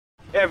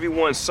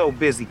Everyone's so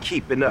busy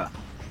keeping up.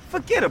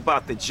 Forget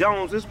about the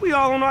Joneses, we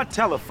all on our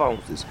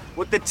telephones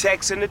with the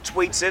texts and the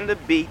tweets and the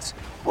beats.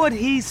 What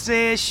he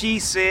said, she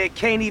said,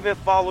 can't even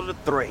follow the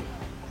thread.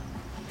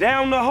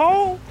 Down the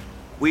hole,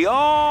 we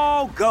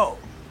all go.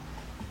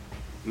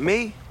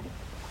 Me,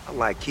 I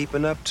like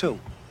keeping up too,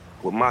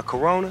 with my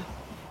Corona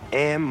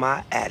and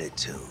my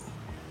attitude.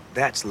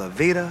 That's La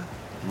Vida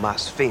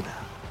Más Fina.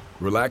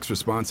 Relax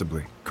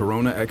responsibly.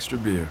 Corona Extra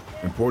Beer,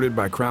 imported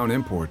by Crown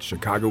Imports,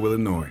 Chicago,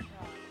 Illinois.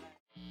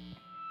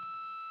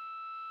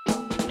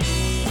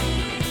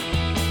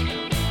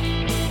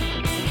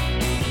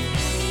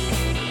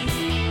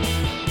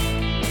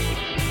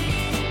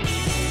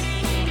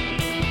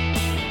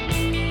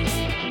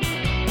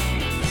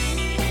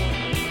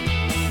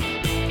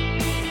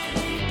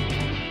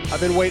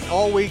 I've been waiting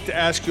all week to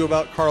ask you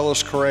about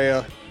Carlos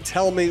Correa.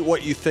 Tell me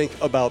what you think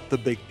about the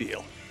big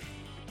deal.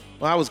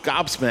 Well, I was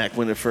gobsmacked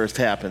when it first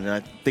happened. I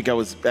think I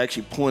was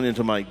actually pulling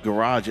into my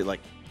garage at like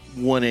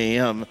 1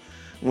 a.m.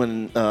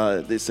 when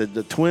they said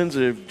the Twins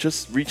are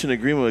just reaching an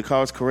agreement with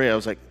Carlos Correa. I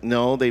was like,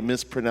 no, they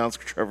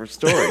mispronounced Trevor's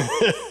story.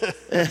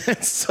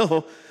 And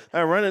so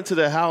I run into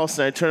the house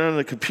and I turn on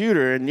the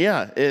computer, and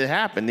yeah, it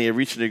happened. They had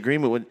reached an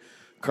agreement with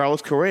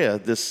Carlos Correa,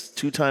 this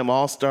two-time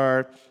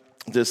All-Star,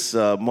 this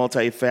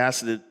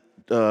multifaceted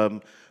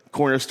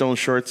cornerstone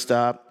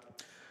shortstop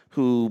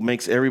who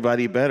makes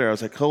everybody better. I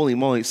was like, holy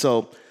moly.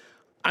 So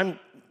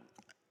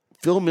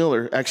Phil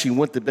Miller actually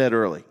went to bed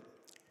early,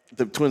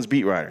 the Twins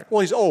beat writer. Well,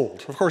 he's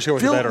old. Of course he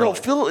went to bed early. No,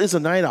 Phil is a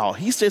night owl.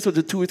 He stays up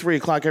to 2 or 3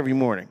 o'clock every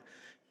morning.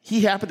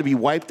 He happened to be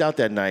wiped out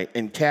that night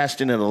and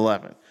cashed in at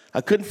 11. I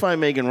couldn't find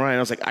Megan Ryan.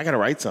 I was like, I got to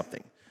write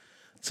something.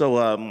 So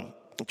I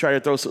tried to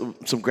throw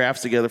some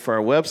graphs together for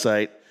our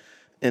website.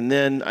 And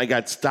then I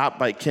got stopped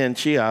by Ken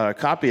Chia, our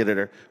copy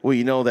editor. Well,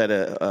 you know that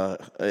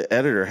an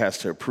editor has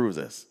to approve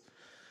this.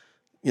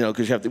 You know,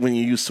 because you have to, when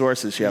you use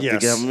sources, you have to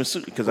get them.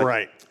 Because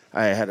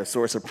I had a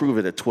source approve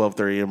it at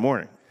 12:30 in the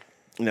morning.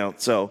 You know,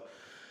 so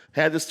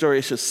had the story.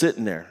 It's just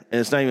sitting there, and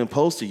it's not even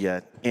posted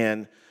yet.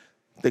 And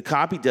the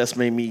copy desk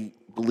made me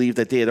believe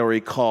that they had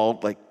already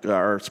called, like,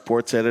 our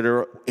sports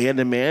editor and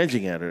the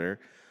managing editor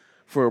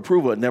for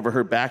approval. And never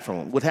heard back from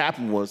them. What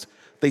happened was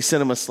they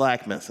sent him a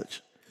Slack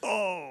message.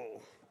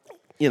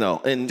 You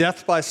know, and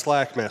death by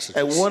Slack messages.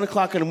 At 1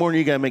 o'clock in the morning,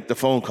 you got to make the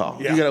phone call.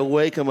 Yeah. You got to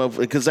wake them up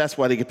because that's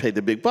why they get paid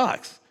the big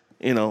bucks.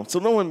 You know, so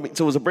it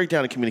was a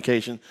breakdown of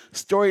communication.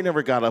 Story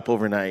never got up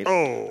overnight.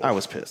 I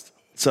was pissed.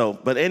 So,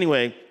 but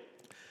anyway,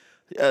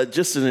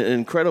 just an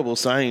incredible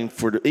signing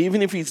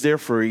even if he's there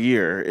for a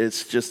year,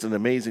 it's just an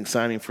amazing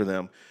signing for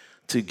them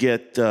to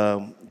get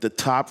the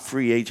top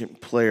free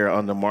agent player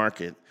on the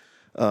market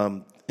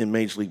in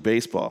Major League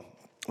Baseball.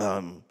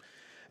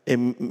 It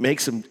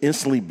makes him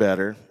instantly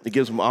better. It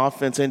gives him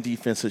offense and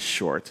defense as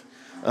short.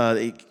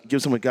 It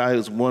gives him a guy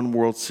who's won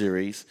World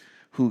Series,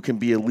 who can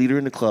be a leader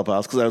in the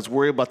clubhouse, because I was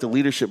worried about the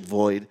leadership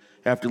void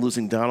after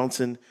losing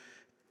Donaldson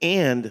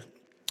and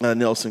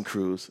Nelson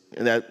Cruz.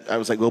 And that I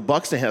was like, well,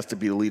 Buxton has to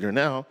be the leader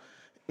now.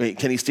 I mean,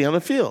 can he stay on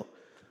the field?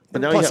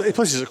 But now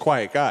plus he's a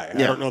quiet guy.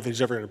 Yeah. I don't know if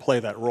he's ever going to play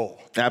that role.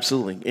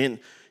 Absolutely. And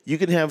you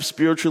can have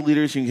spiritual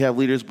leaders. You can have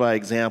leaders by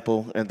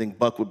example. I think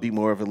Buck would be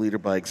more of a leader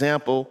by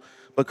example.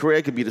 But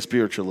Correa could be the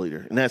spiritual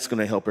leader, and that's going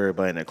to help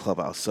everybody in that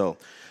clubhouse. So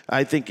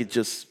I think it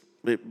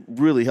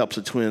really helps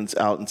the Twins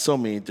out in so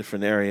many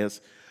different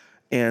areas.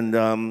 And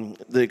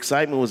the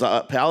excitement was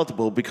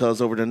palatable because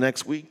over the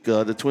next week,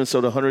 the Twins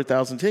sold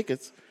 100,000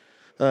 tickets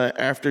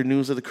after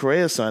news of the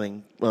Correa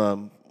signing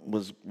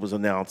was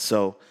announced.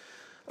 So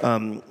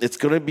it's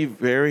going to be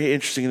very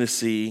interesting to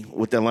see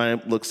what that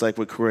lineup looks like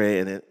with Correa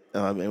in it.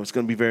 And it's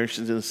going to be very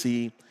interesting to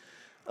see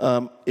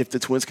if the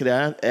Twins could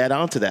add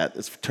on to that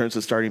in terms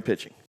of starting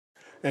pitching.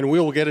 And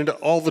we will get into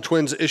all the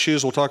Twins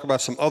issues. We'll talk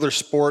about some other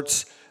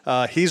sports.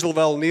 He's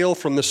LaVelle Neal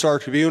from the Star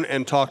Tribune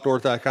and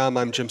TalkNorth.com.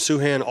 I'm Jim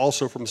Suhan,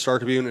 also from the Star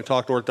Tribune and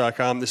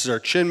TalkNorth.com. This is our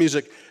Chin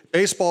Music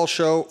baseball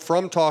show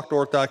from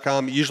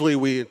TalkNorth.com. Usually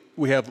we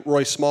have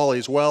Roy Smalley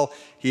as well.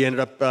 He ended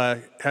up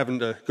having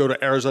to go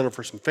to Arizona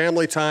for some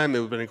family time. It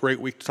would have been a great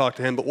week to talk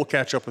to him, but we'll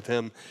catch up with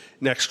him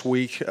next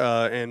week.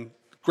 And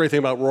great thing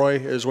about Roy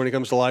is when he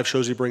comes to live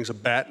shows, he brings a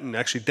bat and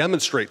actually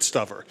demonstrates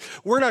stuffer.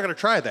 We're not going to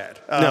try that.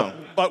 No.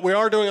 But we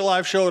are doing a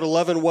live show at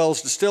 11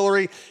 Wells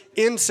Distillery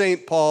in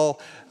St. Paul.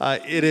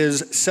 It is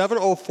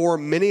 704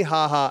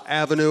 Minnehaha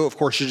Avenue. Of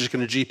course, you're just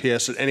going to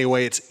GPS it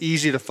anyway. It's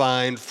easy to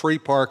find, free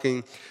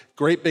parking,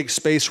 great big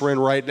space we're in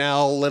right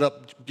now, lit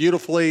up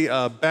beautifully,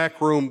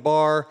 backroom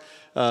bar,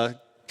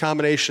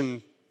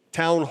 combination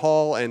town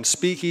hall and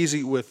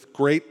speakeasy with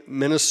great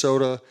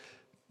Minnesota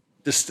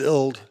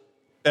distilled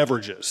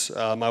beverages.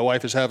 My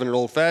wife is having an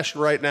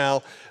old-fashioned right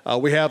now.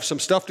 We have some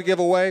stuff to give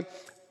away.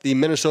 The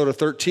Minnesota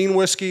 13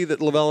 whiskey that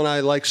LaVelle and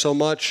I like so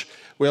much.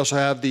 We also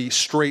have the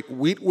straight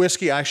wheat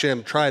whiskey. I actually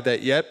haven't tried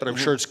that yet, but I'm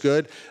sure it's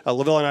good.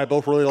 LaVelle and I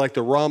both really like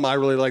the rum. I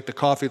really like the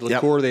coffee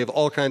liqueur. Yep. They have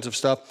all kinds of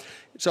stuff.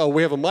 So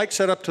we have a mic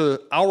set up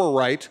to our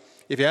right.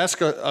 If you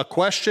ask a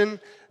question,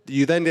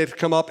 you then get to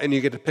come up and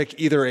you get to pick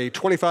either a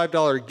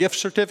 $25 gift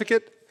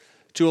certificate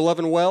to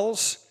 11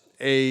 Wells,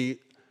 a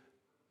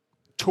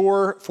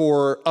tour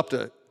for up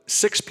to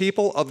 6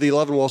 people of the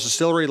 11 Wells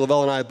Distillery.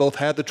 LaVelle and I both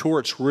had the tour.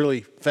 It's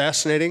really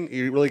fascinating.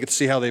 You really get to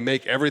see how they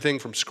make everything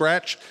from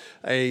scratch.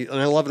 An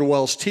 11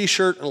 Wells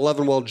t-shirt, an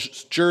 11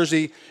 Wells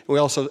jersey. And we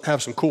also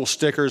have some cool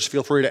stickers.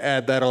 Feel free to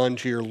add that on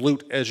to your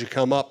loot as you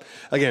come up.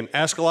 Again,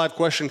 ask a live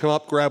question, come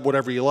up, grab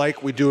whatever you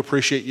like. We do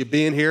appreciate you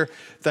being here.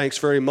 Thanks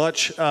very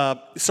much.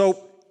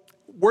 So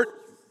we're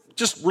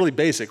just really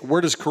basic.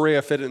 Where does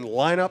Correa fit in the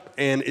lineup?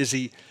 And is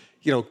he,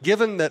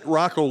 given that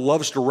Rocco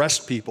loves to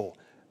rest people,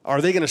 are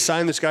they going to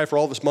sign this guy for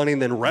all this money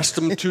and then rest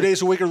him 2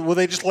 days a week, or will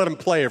they just let him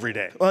play every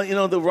day?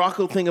 Well, the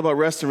Rocco thing about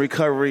rest and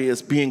recovery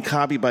is being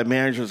copied by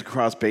managers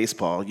across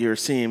baseball. You're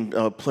seeing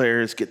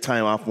players get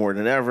time off more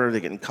than ever. They're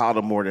getting called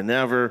up more than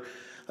ever.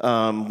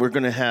 We're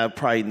going to have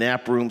probably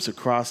nap rooms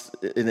across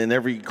in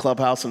every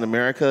clubhouse in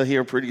America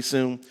here pretty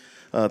soon,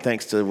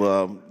 thanks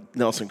to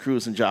Nelson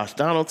Cruz and Josh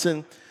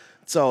Donaldson.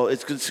 So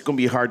it's going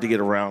to be hard to get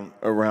around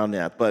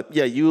that. But,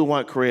 yeah, you would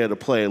want Correa to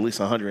play at least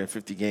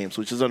 150 games,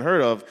 which is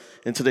unheard of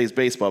in today's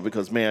baseball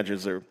because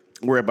managers are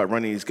worried about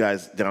running these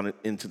guys down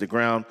into the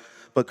ground.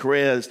 But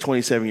Correa is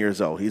 27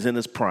 years old. He's in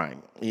his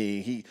prime.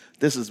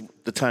 This is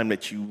the time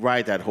that you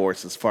ride that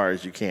horse as far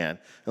as you can,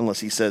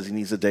 unless he says he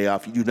needs a day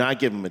off. You do not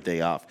give him a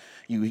day off.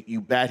 You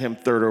bat him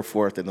third or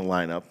fourth in the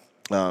lineup.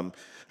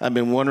 I've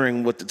been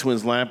wondering what the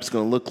Twins lineup is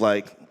going to look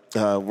like.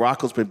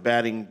 Rocco's been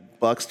batting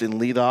Buxton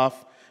leadoff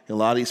in a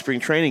lot of these spring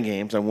training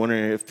games. I'm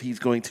wondering if he's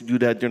going to do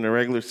that during the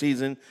regular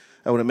season.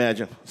 I would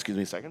imagine, excuse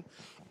me a second.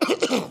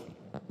 I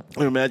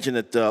would imagine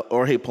that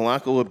Jorge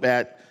Polanco would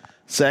bat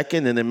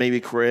second, and then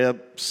maybe Correa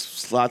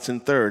slots in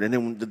third. And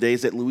then the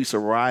days that Luis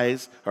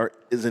Arraez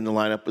is in the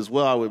lineup as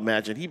well, I would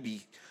imagine he'd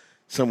be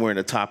somewhere in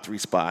the top 3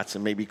 spots,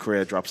 and maybe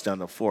Correa drops down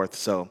to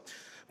fourth.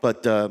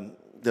 But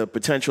the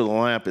potential of the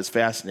lineup is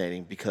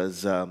fascinating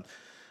because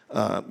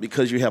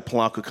you have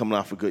Polanco coming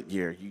off a good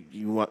year.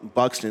 You want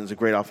Buxton's a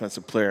great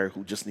offensive player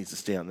who just needs to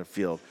stay on the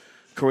field.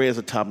 Correa's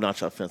a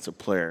top-notch offensive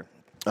player.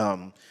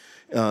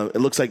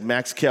 It looks like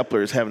Max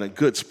Kepler is having a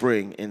good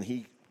spring, and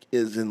he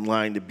is in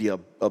line to be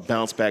a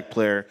bounce-back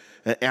player.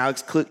 And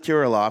Alex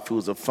Kirilloff, who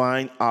is a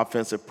fine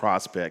offensive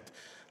prospect,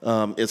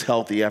 is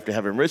healthy after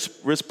having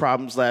wrist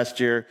problems last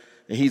year,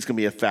 and he's going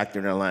to be a factor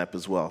in our lineup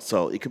as well.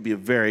 So it could be a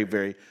very,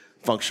 very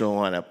functional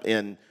lineup.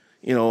 And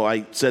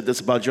I said this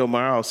about Joe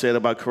Mauer. I'll say it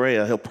about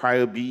Correa. He'll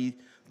probably be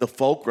the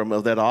fulcrum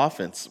of that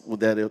offense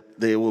that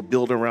they will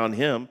build around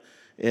him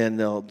and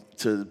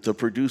to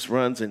produce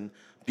runs and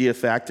be a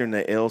factor in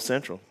the AL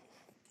Central.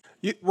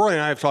 Roy and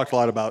I have talked a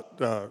lot about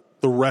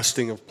the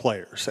resting of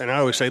players. And I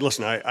always say,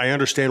 listen, I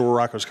understand where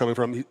Rocco's coming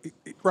from.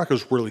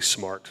 Rocco's really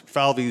smart.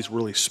 Falvey's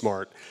really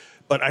smart.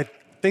 But I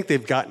think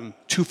they've gotten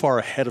too far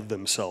ahead of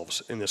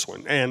themselves in this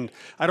one. And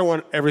I don't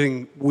want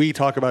everything we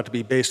talk about to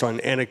be based on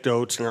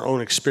anecdotes and our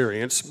own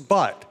experience,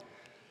 but,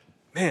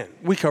 man,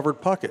 we covered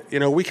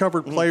Puckett. We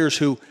covered players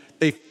who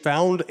they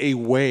found a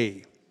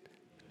way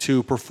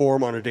to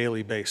perform on a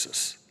daily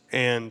basis.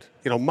 And,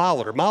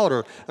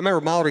 Molitor, I remember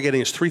Molitor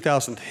getting his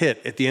 3,000th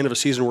hit at the end of a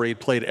season where he'd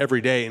played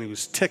every day, and he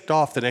was ticked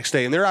off the next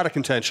day. And they're out of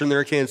contention.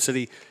 They're at Kansas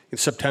City in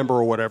September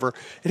or whatever.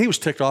 And he was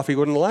ticked off. He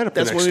wouldn't line up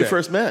the next day. That's when we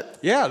first met.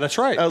 Yeah, that's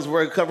right. I was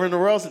covering the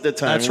Royals at that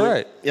time. That's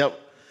right. Yep.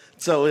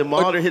 So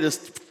Molitor hit his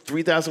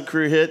 3,000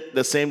 career hit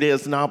the same day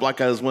as Knobloch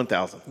got his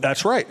 1,000.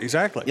 That's right,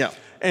 exactly. Yeah.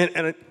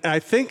 And I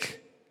think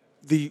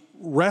the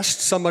rest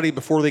somebody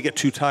before they get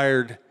too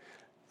tired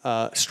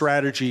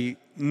strategy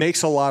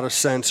makes a lot of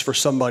sense for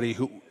somebody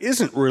who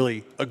isn't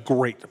really a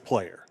great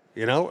player,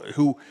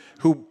 who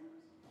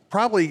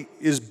probably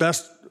is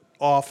best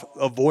off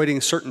avoiding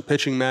certain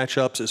pitching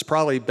matchups, is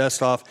probably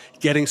best off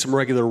getting some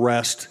regular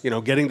rest,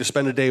 getting to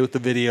spend a day with the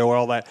video and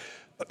all that.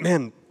 But,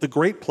 man, the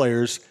great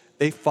players,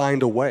 they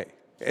find a way.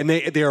 And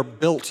they are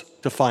built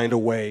to find a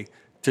way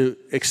to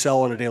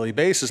excel on a daily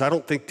basis. I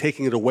don't think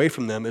taking it away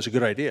from them is a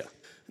good idea.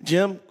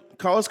 Jim,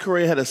 Carlos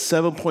Correa had a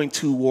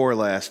 7.2 WAR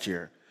last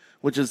year,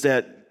 which is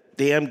that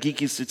damn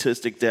geeky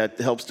statistic that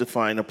helps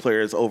define a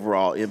player's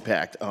overall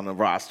impact on a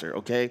roster,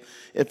 okay?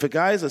 If a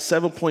guy is a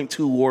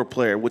 7.2 WAR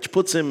player, which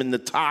puts him in the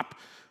top,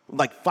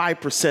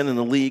 5% in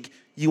the league,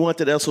 you want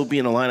that SOB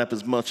in the lineup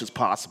as much as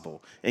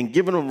possible. And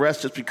giving him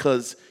rest just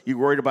because you're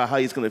worried about how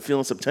he's going to feel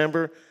in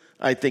September,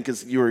 I think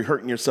you're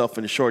hurting yourself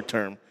in the short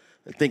term,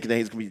 thinking that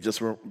he's going to be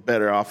just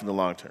better off in the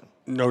long term.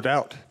 No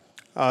doubt.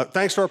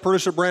 Thanks to our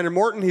producer, Brandon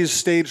Morton. He's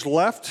stage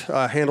left,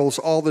 handles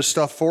all this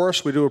stuff for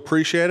us. We do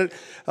appreciate it.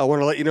 I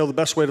want to let you know the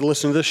best way to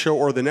listen to this show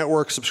or the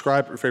network.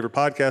 Subscribe to your favorite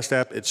podcast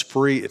app. It's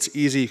free. It's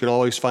easy. You can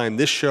always find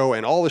this show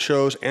and all the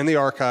shows and the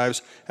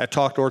archives at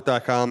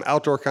talknorth.com.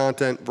 Outdoor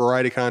content,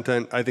 variety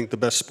content. I think the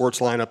best sports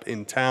lineup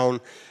in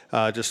town.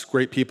 Just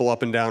great people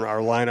up and down our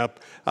lineup.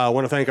 I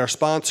want to thank our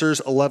sponsors,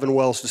 11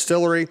 Wells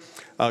Distillery,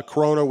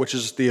 Corona, which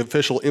is the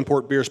official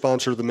import beer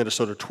sponsor of the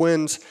Minnesota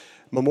Twins,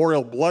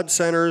 Memorial Blood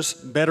Centers,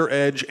 Better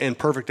Edge, and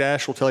Perfect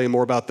Ash. We'll tell you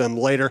more about them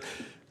later.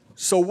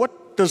 So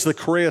what does the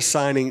Correa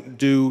signing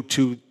do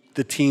to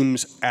the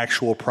team's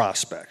actual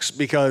prospects?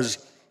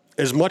 Because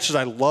as much as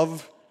I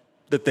love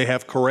that they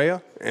have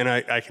Correa, and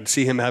I can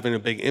see him having a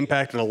big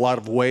impact in a lot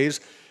of ways,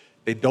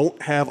 They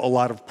don't have a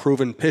lot of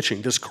proven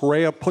pitching. Does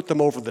Correa put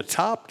them over the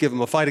top, give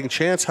them a fighting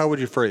chance? How would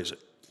you phrase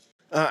it?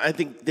 I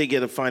think they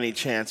get a fighting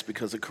chance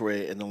because of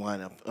Correa in the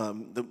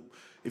lineup.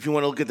 If you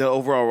want to look at the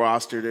overall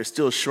roster, they're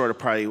still short of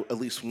probably at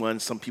least one.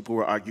 Some people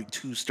will argue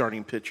 2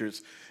 starting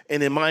pitchers.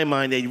 And in my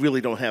mind, they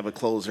really don't have a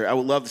closer. I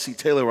would love to see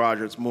Taylor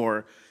Rogers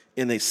more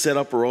in a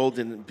setup role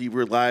than be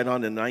relied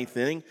on in the 9th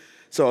inning.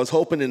 So I was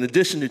hoping, in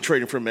addition to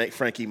trading for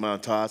Frankie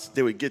Montas,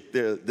 they would get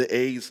the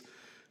A's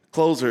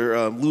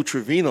closer, Lou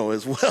Trevino,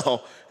 as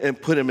well, and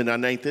put him in our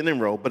 9th inning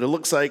role. But it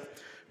looks like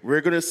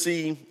we're going to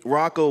see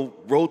Rocco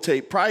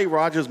rotate, probably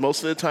Rogers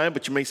most of the time,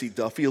 but you may see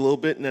Duffy a little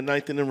bit in the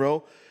 9th inning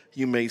role.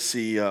 You may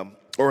see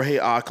Jorge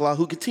Alcala,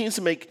 who continues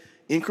to make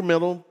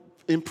incremental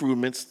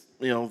improvements,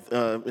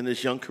 in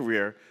his young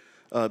career,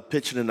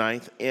 pitching the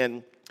 9th.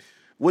 And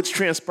what's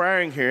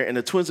transpiring here, and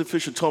the Twins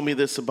official told me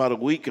this about a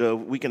week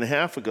and a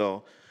half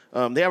ago,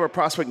 they have a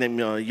prospect named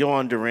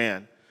Yohan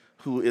Duran,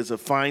 who is a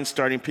fine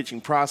starting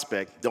pitching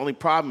prospect. The only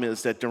problem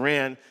is that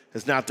Duran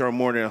has not thrown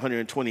more than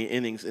 120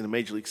 innings in a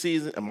minor league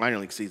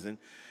season.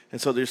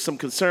 And so there's some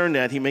concern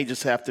that he may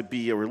just have to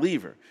be a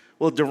reliever.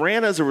 Well,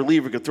 Duran as a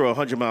reliever could throw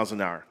 100 miles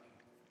an hour.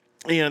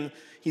 And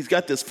he's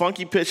got this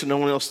funky pitch that no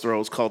one else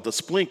throws called the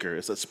splinker.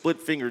 It's a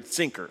split-fingered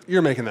sinker.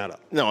 You're making that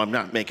up. No, I'm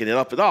not making it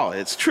up at all.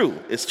 It's true.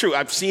 It's true.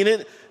 I've seen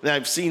it, and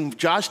I've seen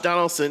Josh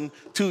Donaldson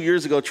 2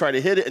 years ago try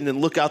to hit it and then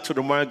look out to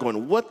the mind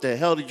going, what the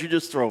hell did you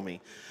just throw me?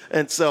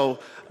 And so...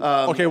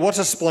 okay, what's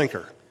a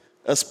splinker?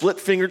 A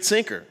split-fingered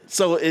sinker.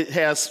 So it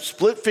has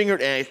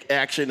split-fingered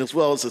action as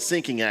well as a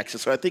sinking action.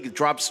 So I think it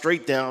drops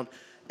straight down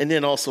and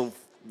then also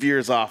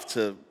veers off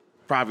to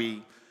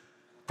probably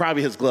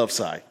his glove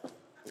side.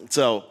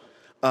 So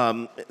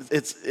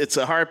it's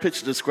a hard pitch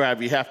to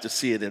describe. You have to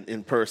see it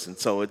in person.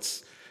 So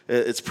it's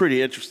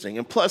pretty interesting.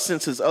 And plus,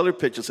 since his other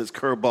pitches, his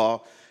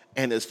curveball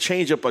and his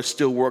changeup are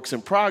still works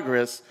in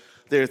progress,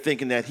 they're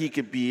thinking that he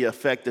could be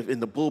effective in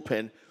the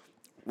bullpen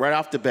right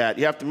off the bat.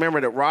 You have to remember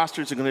that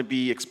rosters are going to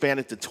be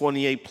expanded to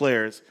 28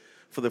 players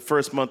for the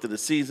first month of the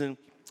season.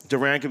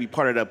 Duran could be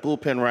part of that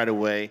bullpen right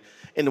away.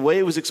 And the way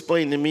it was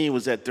explained to me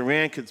was that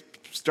Duran could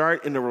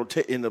start in the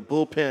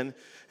bullpen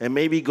and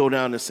maybe go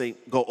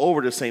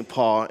over to St.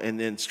 Paul and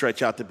then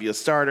stretch out to be a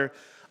starter.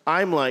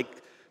 I'm like,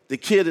 the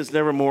kid has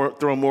never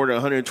thrown more than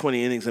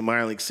 120 innings in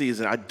minor league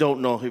season. I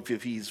don't know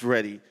if he's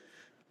ready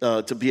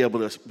to be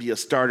able to be a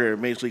starter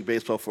in Major League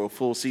Baseball for a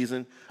full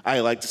season.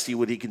 I like to see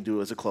what he can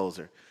do as a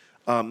closer.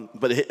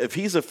 But if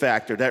he's a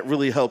factor, that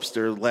really helps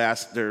their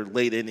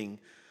late inning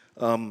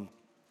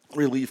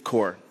relief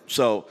corps.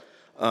 So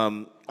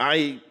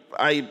I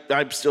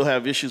still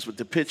have issues with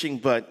the pitching,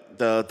 but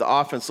the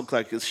offense looks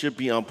like it should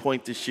be on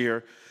point this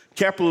year.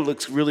 Kepler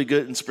looks really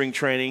good in spring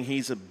training.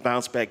 He's a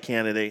bounce back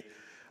candidate.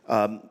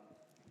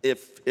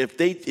 If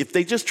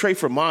they just trade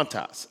for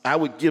Montas, I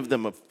would give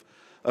them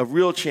a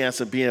real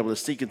chance of being able to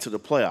sneak into the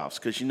playoffs,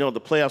 because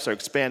the playoffs are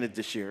expanded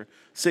this year.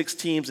 6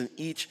 teams in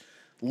each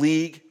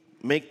league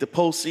make the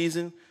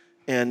postseason,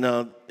 and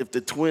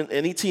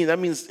that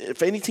means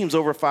if any team's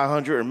over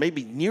 500 or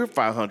maybe near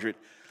 500,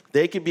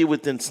 they could be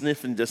within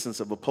sniffing distance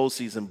of a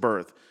postseason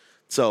berth.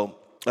 So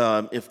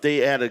if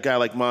they add a guy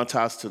like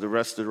Montas to the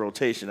rest of the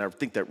rotation, I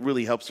think that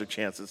really helps their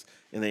chances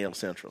in AL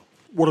Central.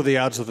 What are the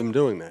odds of them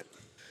doing that?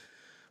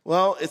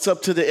 Well, it's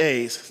up to the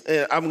A's.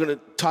 I'm going to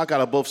talk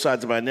out of both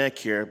sides of my neck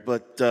here,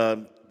 but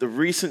the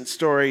recent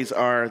stories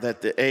are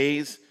that the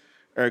A's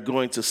are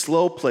going to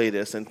slow play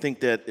this and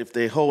think that if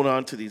they hold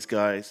on to these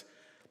guys,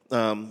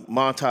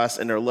 Montas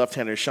and their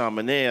left-hander Sean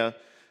Manaea,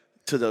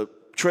 to the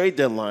trade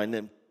deadline,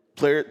 then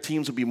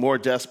teams will be more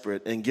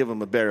desperate and give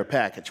them a better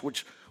package,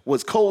 which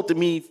was cold to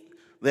me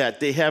that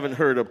they haven't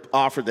heard an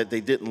offer that they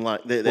didn't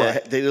like,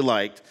 they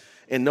liked,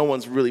 and no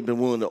one's really been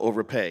willing to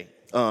overpay.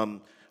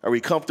 Are we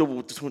comfortable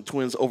with the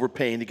Twins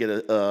overpaying to get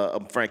a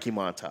Frankie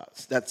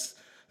Montas? That's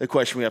the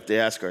question we have to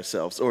ask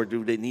ourselves. Or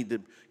do they need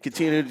to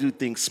continue to do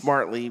things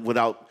smartly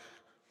without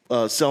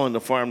selling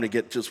the farm to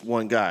get just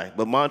one guy?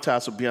 But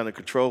Montas will be under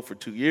control for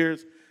 2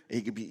 years, and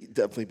he could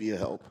definitely be a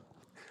help.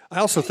 I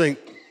also think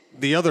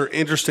the other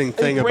interesting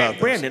thing about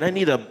Brandon, I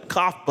need a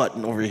cough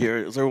button over here.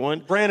 Is there one?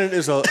 Brandon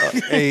is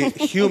a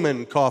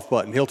human cough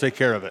button. He'll take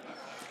care of it.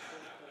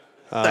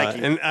 Thank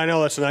you. And I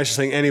know that's the nicest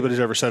thing anybody's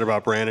ever said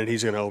about Brandon.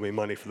 He's going to owe me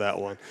money for that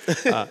one.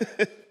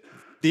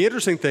 The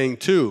interesting thing,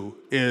 too,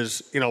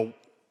 is,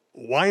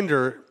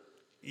 Winder,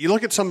 you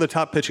look at some of the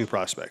top pitching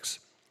prospects.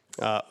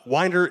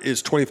 Winder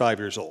is 25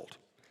 years old.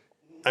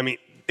 I mean,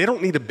 they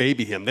don't need to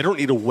baby him. They don't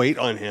need to wait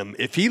on him.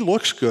 If he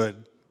looks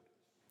good,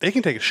 they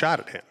can take a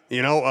shot at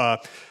him.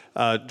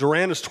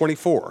 Duran is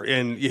 24,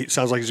 and it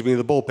sounds like he's going to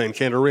be in the bullpen.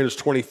 Candarin is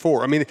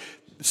 24. I mean,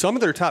 some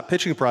of their top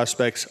pitching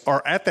prospects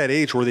are at that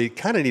age where they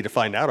kind of need to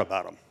find out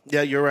about them.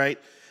 Yeah, you're right.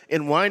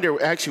 And Winder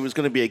actually was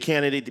going to be a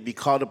candidate to be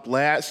called up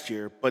last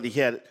year, but he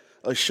had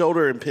a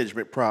shoulder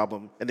impingement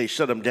problem, and they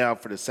shut him down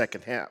for the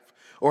second half.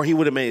 Or he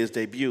would have made his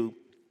debut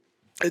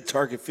at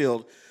Target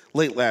Field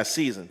late last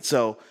season.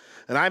 So,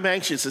 and I'm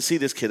anxious to see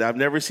this kid. I've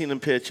never seen him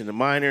pitch in the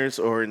minors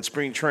or in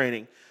spring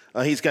training.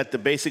 He's got the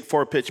basic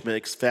 4-pitch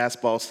mix: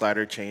 fastball,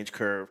 slider, change,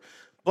 curve.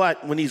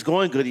 But when he's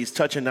going good, he's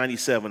touching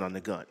 97 on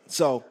the gun.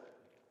 So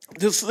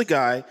this is the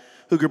guy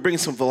who could bring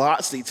some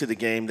velocity to the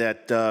game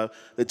that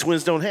the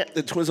Twins don't have.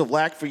 The Twins have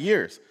lacked for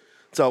years.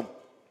 So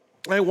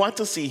I want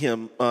to see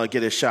him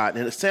get a shot.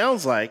 And it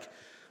sounds like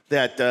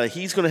that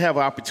he's going to have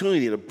an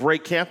opportunity to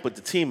break camp with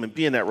the team and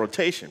be in that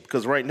rotation.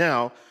 Because right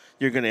now,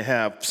 you're going to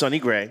have Sonny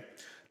Gray,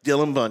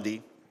 Dylan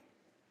Bundy,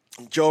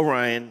 Joe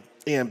Ryan,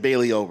 and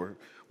Bailey Ober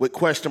with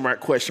question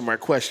mark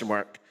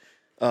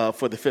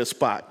for the fifth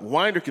spot.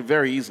 Winder could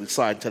very easily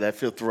slide to that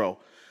fifth row.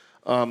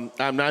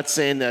 I'm not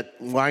saying that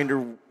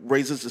Winder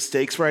raises the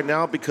stakes right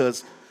now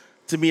because,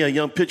 to me, a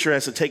young pitcher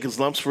has to take his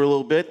lumps for a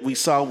little bit. We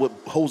saw what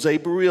Jose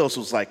Barrios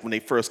was like when they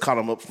first caught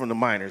him up from the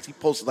minors. He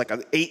posted like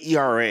an 8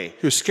 ERA. He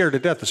was scared to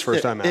death his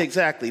first time out.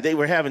 Exactly. They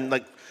were having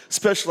like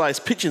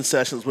specialized pitching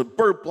sessions with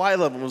Bert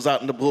Blyleven was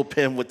out in the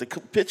bullpen with the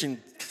pitching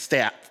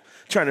staff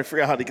trying to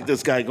figure out how to get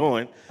this guy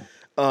going.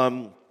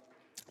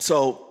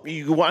 So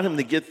you want him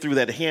to get through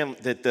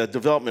that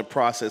development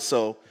process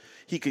so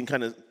he can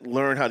kind of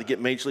learn how to get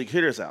major league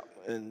hitters out.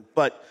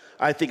 But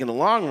I think in the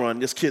long run,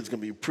 this kid's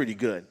going to be pretty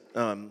good.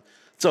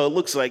 So it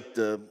looks like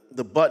the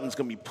button's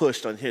going to be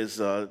pushed on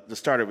the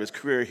start of his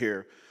career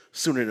here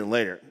sooner than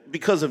later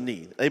because of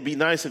need. It'd be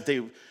nice if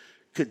they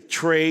could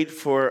trade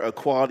for a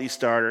quality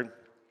starter.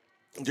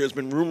 There's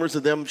been rumors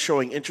of them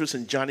showing interest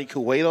in Johnny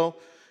Cueto,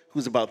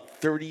 who's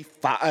about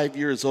 35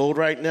 years old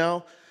right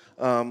now.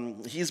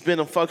 He's been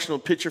a functional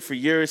pitcher for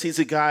years. He's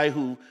a guy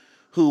who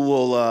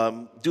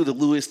will do the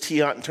Louis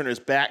Tiant and turn his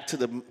back to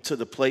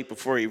the plate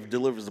before he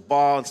delivers the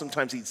ball. And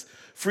sometimes he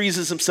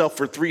freezes himself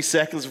for 3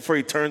 seconds before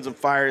he turns and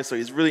fires. So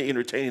he's really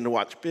entertaining to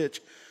watch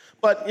pitch.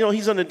 But,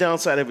 he's on the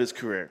downside of his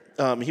career.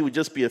 He would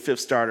just be a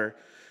fifth starter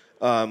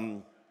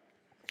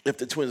if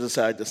the Twins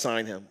decide to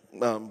sign him.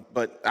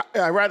 But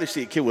I'd rather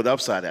see a kid with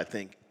upside, I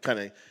think, kind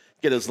of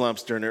get his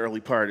lumps during the early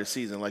part of the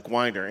season like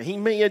Winder. And he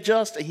may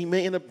adjust, and he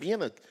may end up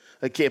being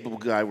a capable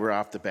guy right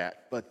off the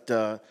bat.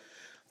 But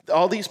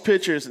all these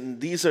pitchers, and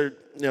these are,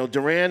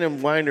 Duran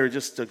and Winder are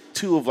just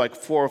two of like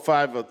 4 or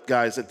 5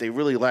 guys that they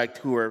really liked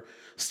who are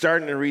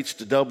starting to reach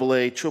the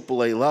AA,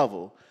 AAA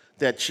level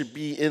that should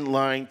be in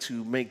line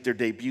to make their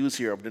debuts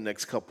here over the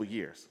next couple of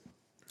years.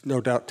 No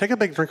doubt. Take a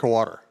big drink of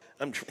water.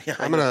 I'm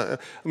gonna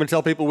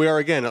tell people we are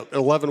again at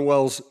 11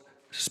 Wells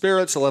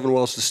Spirits, 11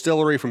 Wells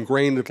Distillery, from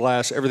grain to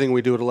glass. Everything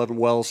we do at 11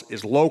 Wells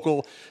is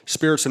local.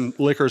 Spirits and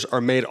liquors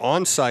are made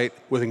on site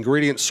with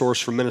ingredients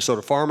sourced from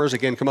Minnesota farmers.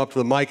 Again, come up to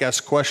the mic,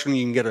 ask a question.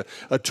 You can get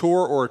a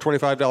tour or a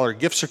 $25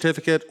 gift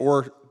certificate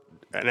or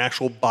an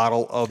actual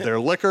bottle of their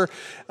liquor.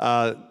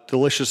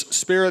 Delicious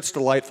spirits,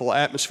 delightful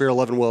atmosphere.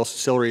 11 Wells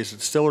Distillery is a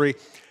distillery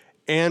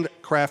and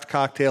craft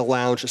cocktail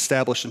lounge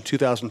established in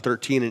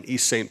 2013 in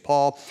East St.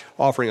 Paul,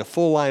 offering a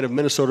full line of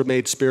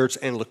Minnesota-made spirits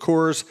and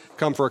liqueurs.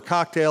 Come for a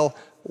cocktail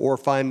or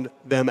find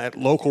them at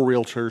local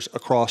realtors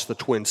across the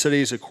Twin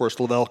Cities. Of course,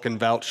 LaVelle can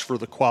vouch for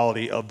the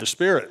quality of the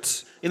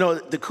spirits.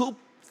 The cool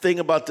thing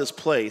about this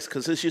place,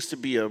 because this used to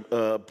be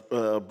a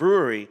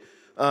brewery,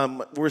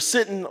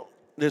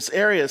 this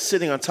area is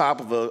sitting on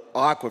top of an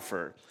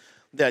aquifer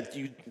that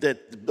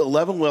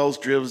 11 Wells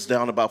drives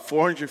down about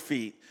 400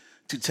 feet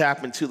to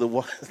tap into the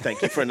water.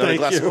 Thank you for another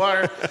glass of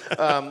water.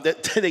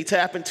 That they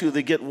tap into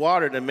to get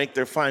water to make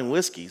their fine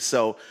whiskey.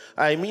 So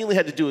I immediately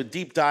had to do a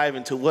deep dive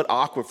into what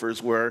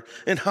aquifers were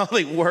and how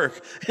they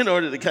work in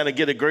order to kind of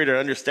get a greater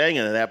understanding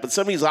of that. But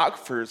some of these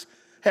aquifers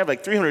have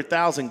like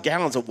 300,000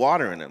 gallons of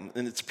water in them,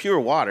 and it's pure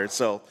water.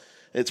 So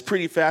it's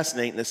pretty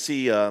fascinating to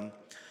see how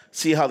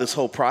this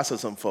whole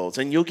process unfolds.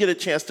 And you'll get a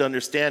chance to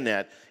understand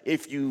that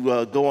if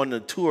you go on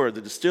the tour of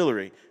the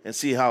distillery and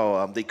see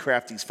how they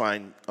craft these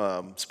fine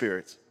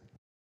spirits.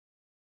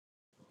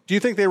 Do you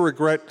think they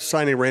regret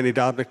signing Randy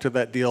Dobnak to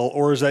that deal,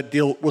 or was that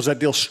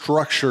deal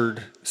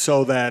structured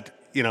so that,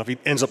 if he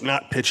ends up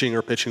not pitching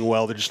or pitching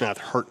well, they're just not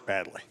hurt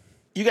badly?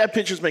 You got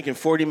pitchers making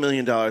 $40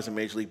 million in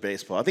Major League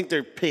Baseball. I think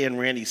they're paying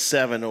Randy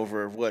 $7 million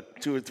over,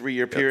 2 or 3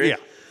 year period?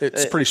 Yeah,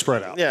 it's pretty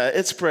spread out. Yeah,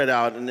 it's spread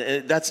out,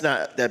 and that's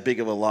not that big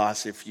of a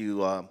loss if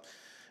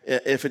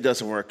it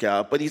doesn't work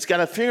out. But he's got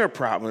a finger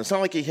problem. It's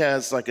not like he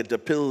has like a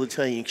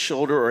debilitating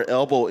shoulder or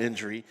elbow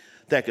injury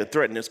that could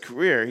threaten his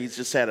career. He's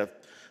just had a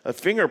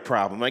finger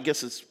problem. I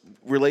guess it's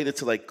related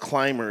to like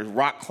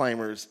rock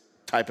climbers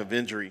type of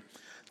injury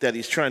that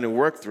he's trying to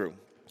work through.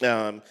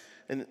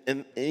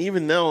 And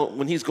even though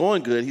when he's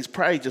going good, he's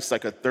probably just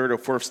like a third or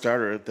fourth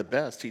starter at the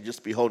best. He'd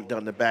just be holding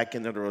down the back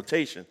end of the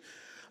rotation.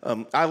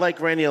 I like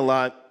Randy a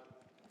lot.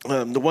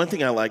 The one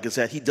thing I like is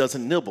that he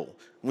doesn't nibble.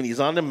 When he's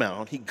on the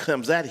mound, he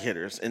comes at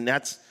hitters, and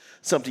that's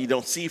something you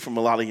don't see from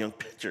a lot of young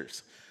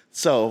pitchers.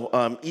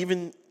 So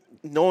even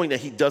knowing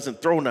that he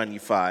doesn't throw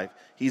 95,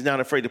 he's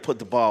not afraid to put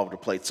the ball over the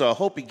plate. So I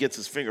hope he gets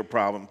his finger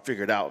problem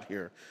figured out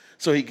here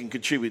so he can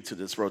contribute to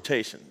this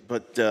rotation.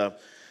 But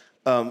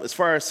as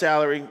far as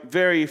salary,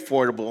 very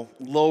affordable,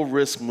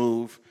 low-risk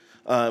move.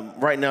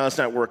 Right now it's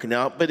not working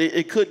out, but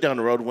it could down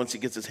the road once he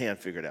gets his hand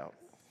figured out.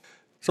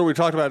 So we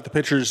talked about the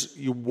pitchers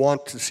you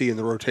want to see in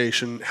the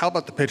rotation. How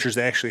about the pitchers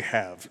they actually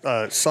have?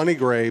 Sonny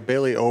Gray,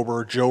 Bailey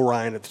Ober, Joe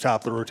Ryan at the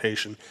top of the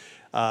rotation.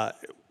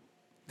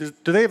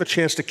 do they have a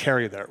chance to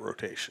carry that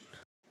rotation?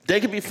 They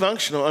can be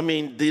functional. I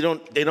mean, they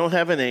don't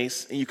have an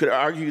ace, and you could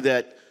argue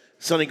that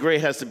Sonny Gray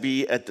has to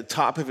be at the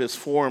top of his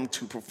form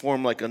to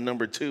perform like a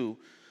number 2.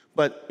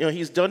 But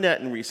he's done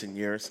that in recent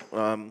years.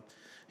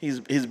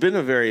 He's been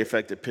a very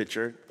effective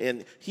pitcher,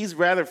 and he's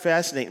rather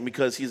fascinating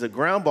because he's a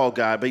ground ball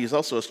guy, but he's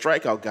also a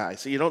strikeout guy.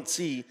 So you don't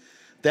see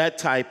that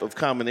type of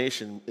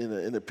combination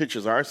in the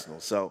pitcher's arsenal.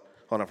 So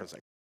hold on for a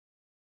second.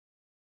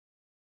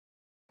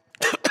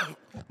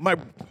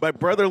 My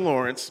brother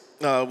Lawrence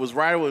was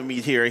riding with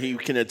me here. He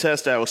can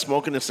attest that I was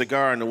smoking a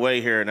cigar on the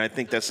way here, and I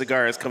think that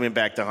cigar is coming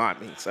back to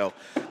haunt me. So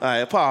I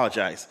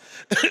apologize.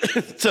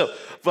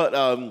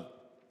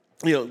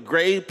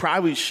 Gray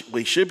probably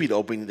should be the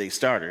opening day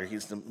starter.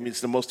 He's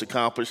the most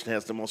accomplished and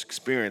has the most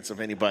experience of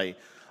anybody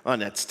on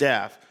that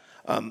staff.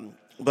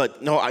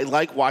 But no, I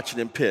like watching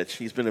him pitch.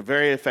 He's been a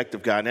very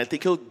effective guy, and I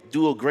think he'll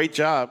do a great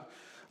job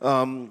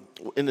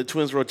in the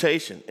Twins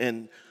rotation.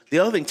 And the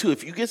other thing too,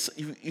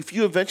 if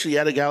you eventually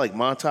add a guy like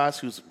Montas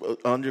who's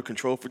under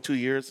control for 2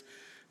 years,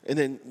 and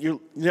then you're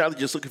not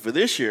just looking for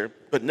this year,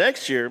 but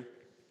next year,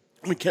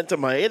 when Kenta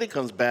Maeda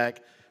comes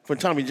back from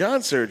Tommy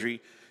John surgery,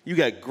 you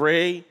got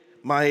Gray,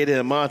 Maeda,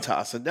 and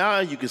Montas, and now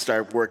you can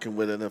start working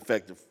with an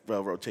effective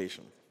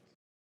rotation.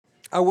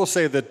 I will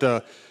say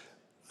that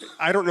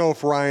I don't know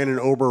if Ryan and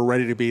Ober are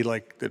ready to be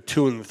like the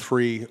 2 and the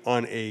 3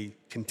 on a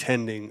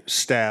contending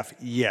staff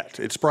yet.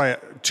 It's probably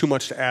too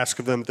much to ask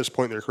of them at this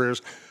point in their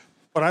careers.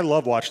 But I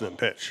love watching them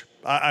pitch.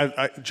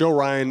 Joe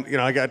Ryan,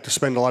 I got to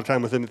spend a lot of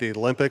time with him at the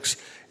Olympics,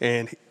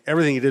 and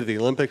everything he did at the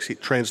Olympics, he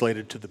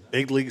translated to the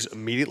big leagues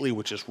immediately,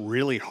 which is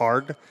really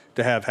hard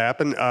to have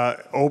happen.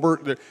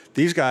 Ober,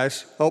 these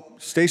guys. Oh,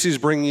 Stacy's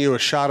bringing you a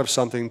shot of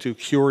something to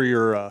cure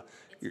your.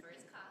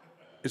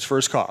 It's for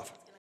his cough.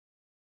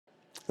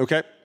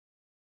 Okay.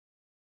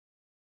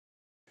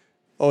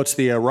 Oh, it's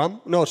the rum?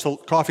 No, it's the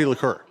coffee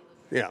liqueur.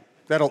 Yeah,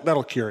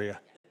 that'll cure you.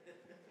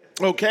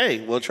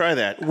 Okay, we'll try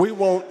that. We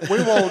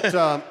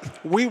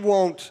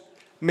won't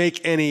make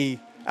any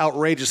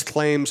outrageous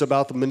claims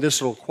about the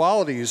medicinal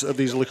qualities of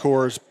these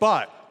liqueurs,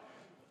 but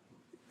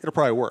it'll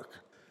probably work.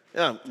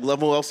 Yeah,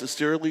 LaVelle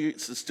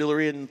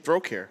Distillery and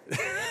throat care.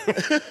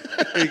 There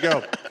you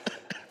go.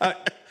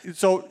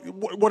 So,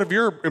 what have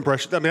your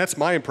impressions? I mean, that's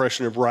my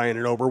impression of Ryan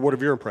and Ober. What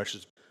have your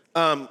impressions?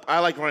 I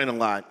like Ryan a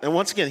lot, and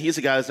once again, he's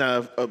a guy that's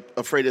not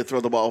afraid to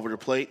throw the ball over the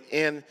plate.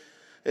 And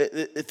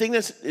the thing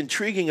that's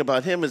intriguing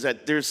about him is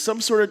that there's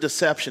some sort of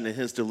deception in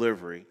his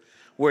delivery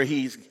where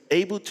he's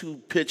able to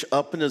pitch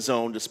up in the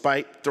zone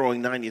despite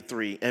throwing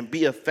 93 and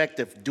be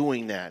effective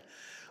doing that.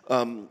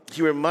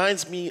 He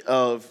reminds me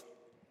of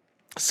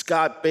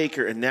Scott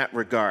Baker in that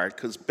regard,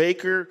 because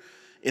Baker,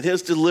 in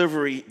his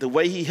delivery, the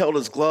way he held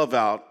his glove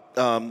out,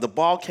 the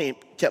ball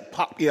kept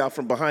popping out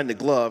from behind the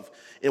glove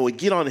and would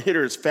get on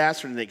hitters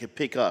faster than they could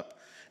pick up.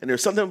 And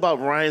there's something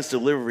about Ryan's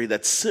delivery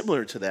that's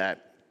similar to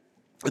that.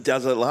 It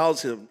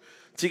allows him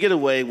to get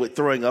away with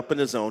throwing up in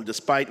his zone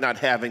despite not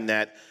having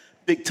that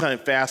big-time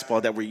fastball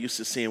that we're used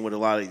to seeing with a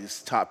lot of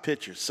these top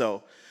pitchers.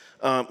 So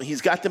he's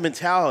got the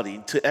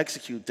mentality to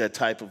execute that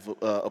type of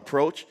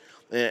approach,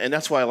 and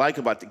that's what I like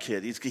about the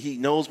kid. He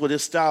knows what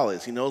his style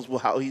is. He knows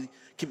how he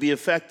can be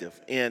effective.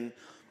 And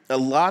a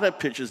lot of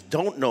pitchers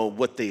don't know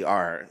what they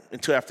are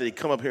until after they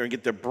come up here and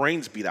get their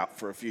brains beat out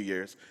for a few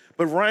years.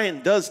 But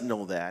Ryan does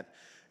know that,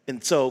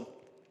 and so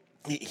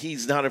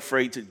he's not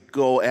afraid to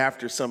go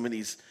after some of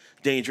these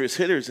dangerous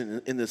hitters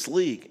in this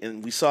league.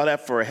 And we saw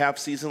that for a half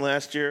season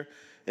last year,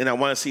 and I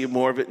want to see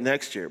more of it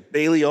next year.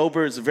 Bailey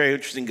Ober is a very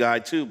interesting guy,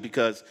 too,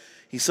 because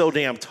he's so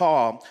damn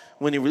tall.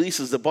 When he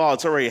releases the ball,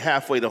 it's already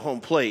halfway to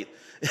home plate.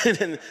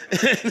 and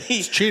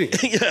he's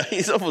cheating. Yeah,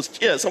 it's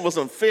almost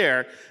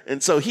unfair.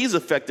 And so he's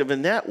effective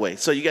in that way.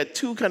 So you got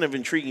two kind of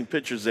intriguing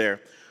pitchers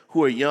there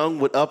who are young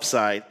with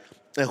upside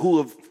and who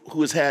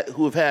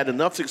have had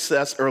enough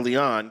success early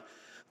on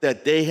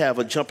that they have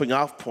a jumping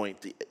off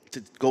point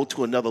to go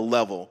to another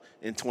level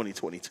in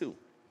 2022.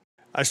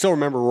 I still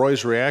remember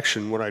Roy's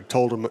reaction when I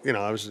told him,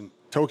 I was in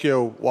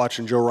Tokyo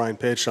watching Joe Ryan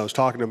pitch, and I was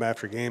talking to him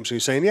after games, and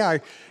he's saying,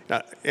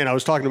 and I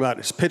was talking about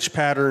his pitch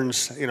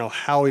patterns,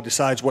 how he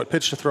decides what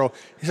pitch to throw.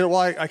 He said, well,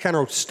 I kind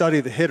of study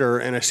the hitter,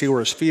 and I see where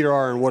his feet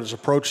are and what his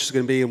approach is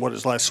going to be and what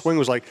his last swing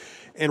was like.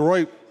 And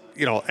Roy,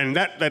 and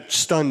that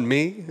stunned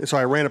me. And so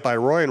I ran it by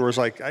Roy and was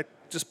like,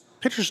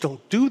 pitchers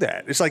don't do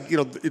that. It's like,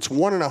 it's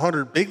 1 in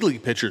 100 big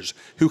league pitchers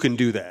who can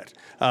do that.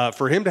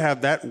 For him to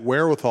have that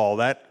wherewithal,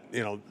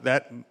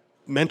 that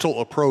mental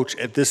approach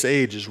at this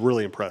age is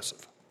really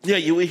impressive. Yeah,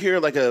 you would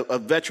hear like a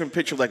veteran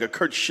pitcher like a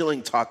Kurt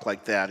Schilling talk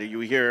like that, or you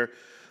would hear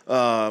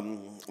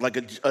like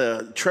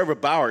a Trevor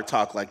Bauer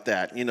talk like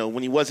that,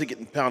 when he wasn't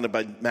getting pounded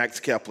by Max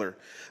Kepler.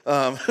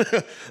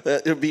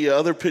 There'd be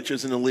other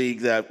pitchers in the league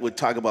that would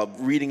talk about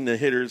reading the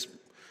hitters'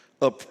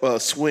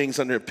 swings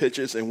on their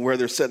pitches and where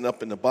they're setting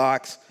up in the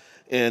box.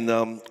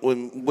 And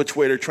which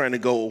way they're trying to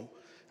go.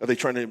 Are they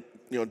trying to,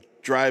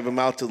 drive them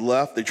out to the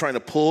left? They're trying to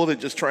pull. They're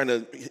just trying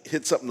to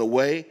hit something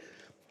away.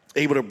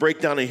 Able to break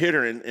down a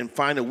hitter and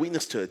find a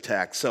weakness to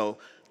attack. So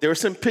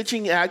there's some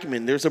pitching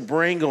acumen. There's a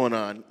brain going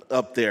on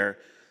up there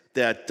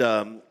that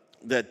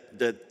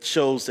that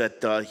shows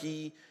that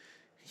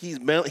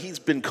he's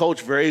been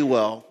coached very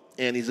well,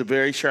 and he's a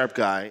very sharp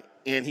guy,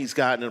 and he's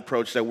got an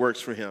approach that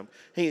works for him.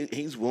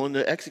 He's willing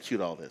to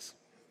execute all this.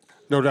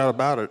 No doubt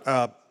about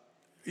it.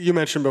 You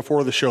mentioned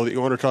before the show that you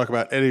want to talk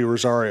about Eddie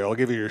Rosario. I'll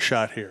give you your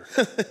shot here.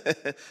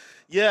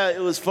 Yeah, it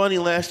was funny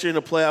last year in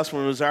the playoffs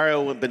when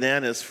Rosario went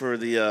bananas for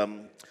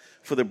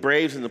the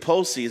Braves in the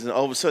postseason.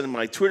 All of a sudden,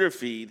 my Twitter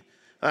feed,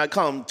 I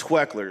call them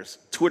Twecklers,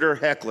 Twitter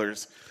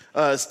hecklers,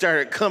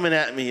 started coming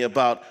at me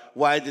about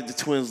why did the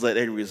Twins let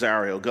Eddie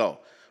Rosario go.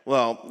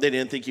 Well, they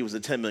didn't think he was a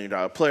 $10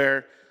 million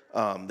player.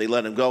 They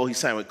let him go. He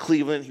signed with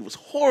Cleveland. He was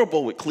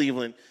horrible with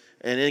Cleveland,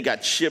 and then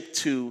got shipped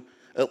to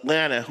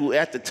Atlanta, who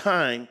at the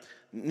time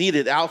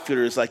needed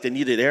outfielders like they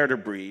needed air to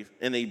breathe,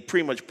 and they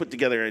pretty much put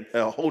together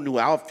a whole new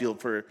outfield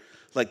for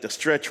like the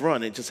stretch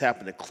run. It just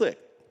happened to click.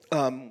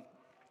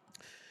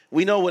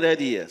 We know what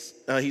Eddie is.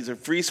 He's a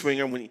free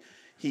swinger. When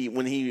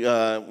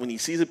he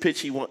sees a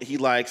pitch he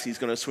likes, he's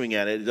going to swing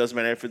at it. It doesn't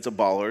matter if it's a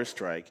ball or a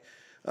strike.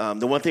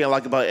 The one thing I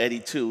like about Eddie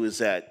too is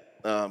that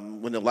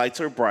when the lights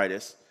are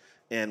brightest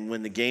and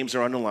when the games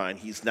are on the line,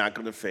 he's not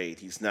going to fade.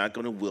 He's not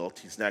going to wilt.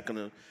 He's not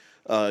going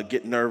to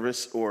get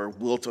nervous or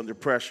wilt under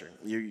pressure.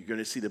 You're going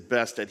to see the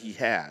best that he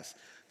has.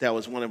 That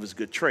was one of his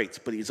good traits.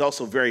 But he's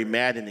also very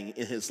maddening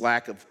in his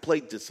lack of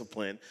plate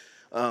discipline.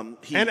 And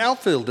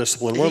outfield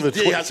discipline.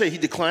 He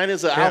declined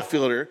as an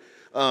outfielder,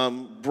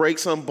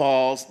 breaks on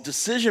balls,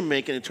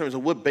 decision-making in terms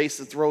of what base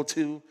to throw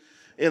to.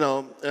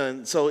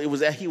 And so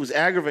he was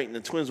aggravating the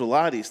Twins with a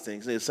lot of these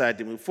things, and they decided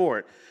to move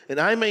forward. And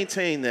I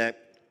maintain that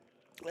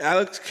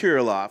Alex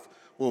Kirilloff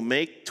will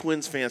make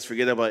Twins fans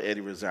forget about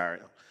Eddie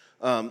Rosario.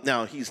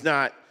 Now, he's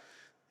not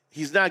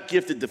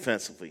gifted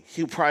defensively.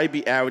 He'll probably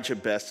be average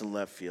at best in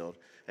left field,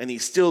 and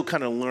he's still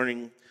kind of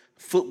learning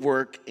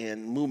footwork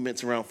and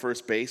movements around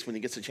first base when he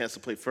gets a chance to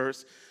play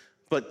first.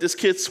 But this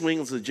kid's swing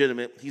is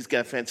legitimate. He's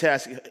got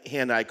fantastic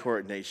hand-eye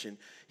coordination.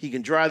 He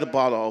can drive the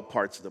ball to all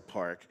parts of the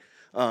park.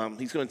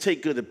 He's going to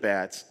take good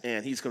at-bats,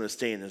 and he's going to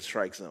stay in the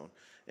strike zone.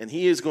 And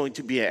he is going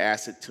to be an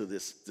asset to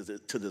this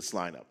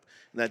lineup.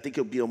 And I think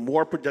he'll be a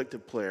more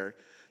productive player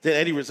than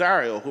Eddie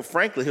Rosario, who,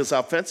 frankly, his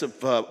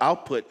offensive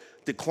output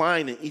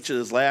declined in each of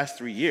his last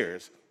 3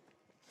 years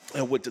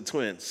with the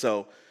Twins.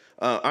 So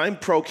I'm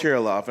pro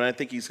Kirilloff, and I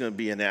think he's going to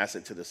be an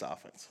asset to this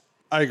offense.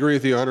 I agree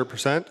with you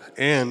 100%.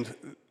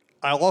 And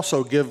I'll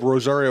also give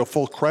Rosario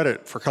full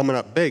credit for coming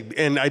up big.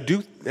 And I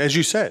do, as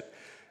you said,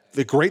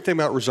 the great thing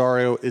about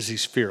Rosario is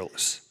he's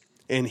fearless.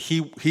 And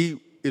he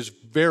is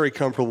very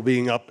comfortable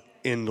being up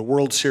in the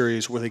World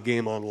Series with a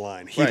game on the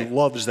line. He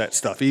loves that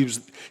stuff.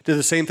 Did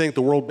the same thing at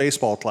the World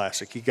Baseball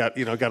Classic. He got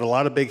a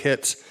lot of big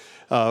hits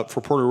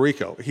for Puerto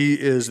Rico. He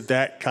is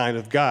that kind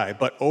of guy.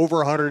 But over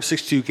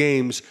 162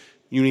 games,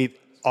 you need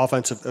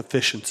offensive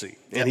efficiency.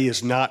 And he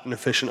is not an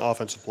efficient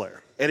offensive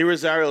player. Eddie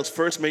Rosario's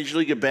first Major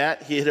League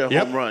at-bat, he hit a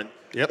home run.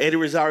 Eddie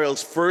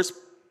Rosario's first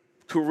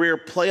career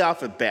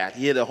playoff at-bat,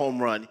 he hit a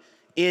home run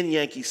in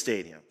Yankee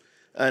Stadium.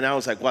 And I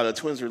was like, wow, the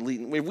Twins were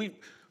leading.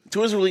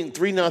 Twins were leading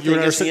 3-0. You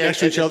and I were sitting next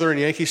to each other in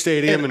Yankee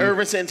Stadium. And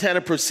Irvin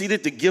Santana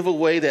proceeded to give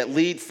away that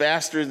lead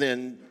faster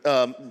than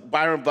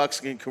Byron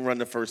Buxton can run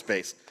to first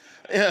base.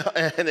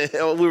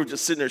 And we were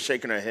just sitting there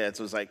shaking our heads.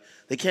 It was like,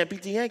 they can't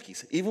beat the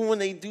Yankees. Even when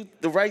they do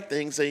the right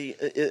things, it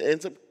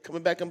ends up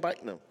coming back and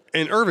biting them.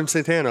 And Irvin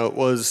Santana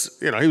was,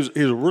 he was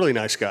a really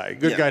nice guy,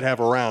 good guy to have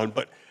around.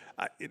 But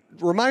it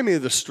reminded me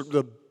of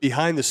the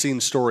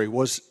behind-the-scenes story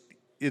was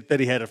that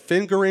he had a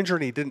finger injury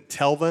and he didn't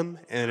tell them,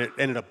 and it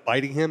ended up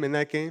biting him in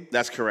that game?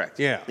 That's correct.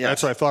 Yeah.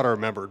 That's what I thought I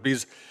remembered.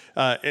 Because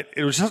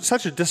it was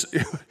such a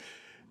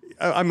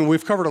I mean,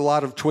 we've covered a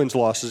lot of Twins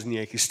losses in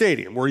Yankee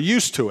Stadium. We're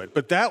used to it.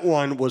 But that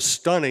one was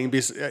stunning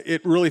because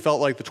it really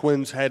felt like the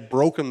Twins had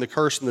broken the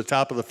curse in the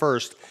top of the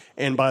first,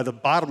 and by the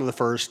bottom of the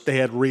first, they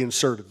had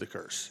reinserted the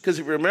curse. Because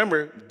if you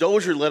remember,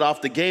 Dozier led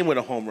off the game with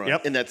a home run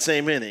in that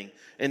same inning,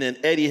 and then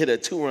Eddie hit a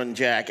 2-run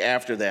jack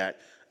after that.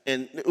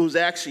 And it was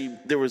actually,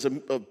 there was a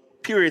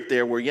period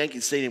there where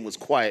Yankee Stadium was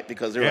quiet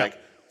because they were like,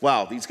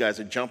 wow, these guys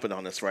are jumping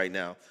on us right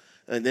now.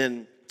 And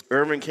then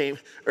Irvin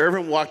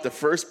walked the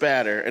first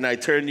batter, and I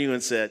turned to you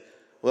and said,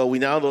 well, we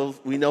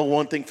know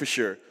one thing for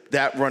sure.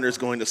 That runner's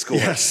going to score.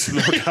 Yes,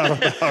 no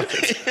doubt about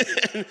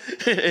it.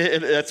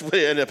 And that's what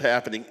ended up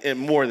happening, and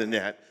more than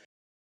that.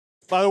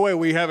 By the way,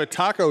 we have a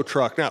taco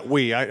truck. Not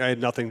we. I had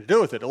nothing to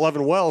do with it.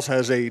 11 Wells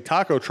has a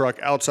taco truck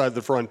outside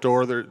the front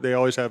door. They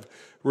always have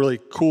really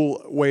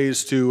cool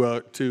ways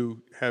to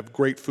have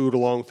great food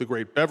along with the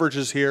great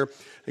beverages here.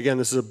 Again,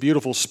 this is a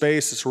beautiful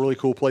space. It's a really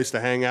cool place to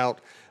hang out.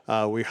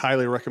 We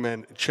highly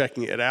recommend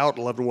checking it out,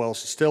 11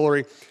 Wells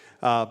Distillery.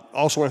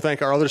 Also want to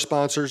thank our other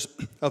sponsors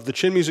of the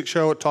Chin Music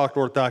Show at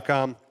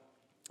TalkNorth.com,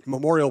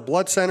 Memorial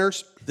Blood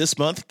Centers. This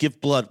month, give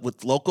blood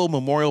with local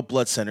Memorial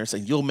Blood Centers,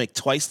 and you'll make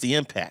twice the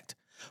impact.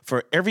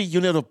 For every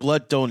unit of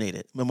blood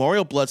donated,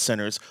 Memorial Blood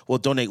Centers will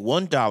donate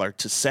 $1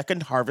 to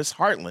Second Harvest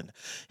Heartland,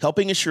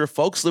 helping ensure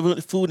folks living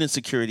with food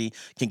insecurity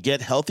can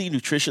get healthy,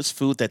 nutritious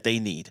food that they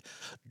need.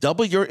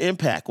 Double your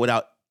impact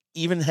without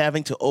even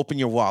having to open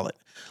your wallet.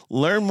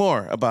 Learn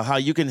more about how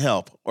you can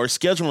help or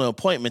schedule an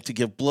appointment to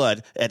give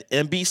blood at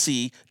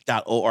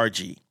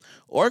nbc.org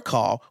or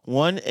call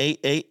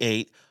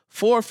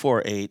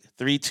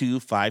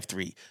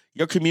 1-888-448-3253.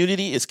 Your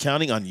community is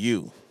counting on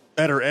you.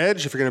 Better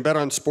Edge. If you're going to bet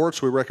on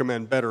sports, we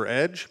recommend Better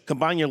Edge.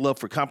 Combine your love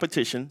for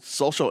competition,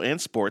 social,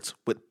 and sports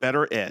with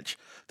Better Edge,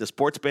 the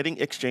sports betting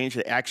exchange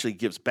that actually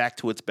gives back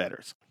to its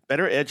bettors.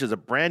 Better Edge is a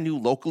brand new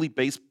locally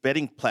based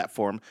betting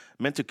platform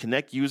meant to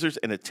connect users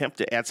and attempt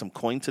to add some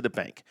coin to the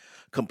bank.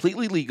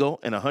 Completely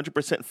legal and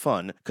 100%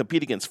 fun,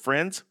 compete against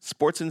friends,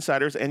 sports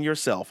insiders, and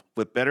yourself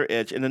with Better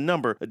Edge in a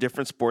number of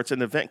different sports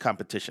and event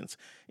competitions.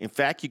 In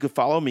fact, you can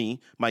follow me.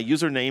 My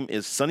username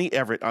is Sonny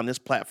Everett on this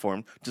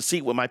platform to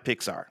see what my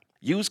picks are.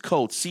 Use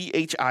code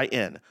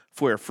CHIN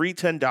for a free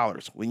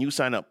 $10 when you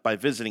sign up by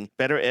visiting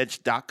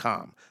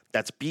betteredge.com.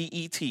 That's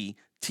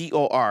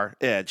BETTOR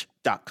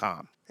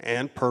edge.com.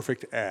 And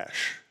Perfect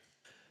Ash.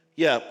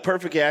 Yeah,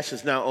 Perfect Ash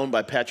is now owned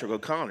by Patrick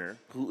O'Connor,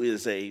 who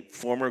is a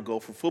former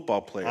Gopher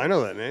football player. I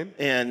know that name.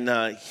 And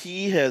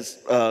he has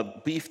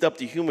beefed up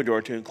the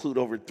humidor to include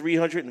over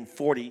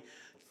 340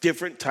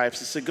 different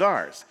types of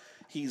cigars.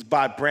 He's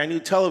bought brand new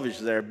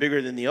televisions that are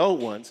bigger than the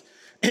old ones,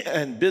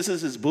 and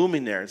business is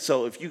booming there.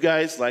 So if you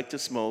guys like to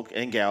smoke,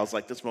 and gals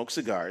like to smoke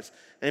cigars,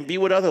 and be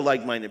with other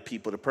like-minded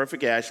people, the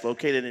Perfect Ash,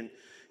 located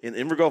in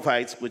Inver Grove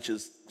Heights, which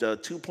is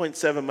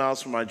 2.7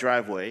 miles from my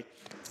driveway.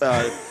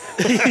 That's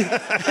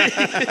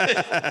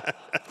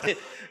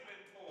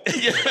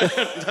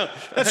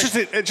just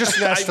an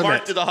estimate. I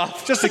marked it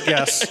off. Just a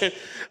guess. You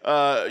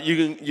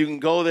can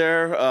go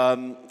there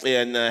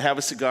and have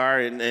a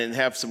cigar and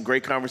have some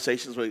great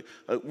conversations with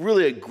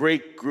really a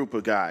great group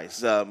of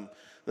guys.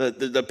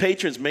 The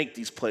patrons make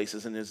these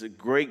places, and there's a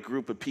great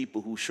group of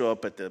people who show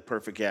up at the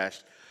Perfect Ash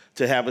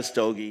to have a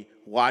stogie,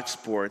 watch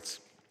sports,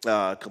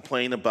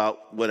 complain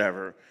about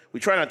whatever.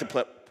 We try not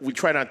to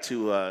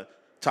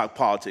talk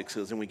politics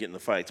because then we get into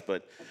fights.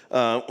 But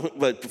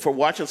for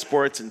watching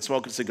sports and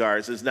smoking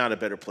cigars, there's not a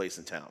better place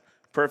in town.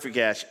 Perfect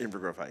Ash, Inver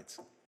Grove Heights.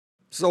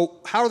 So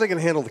how are they going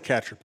to handle the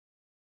catcher?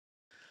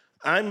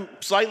 I'm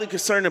slightly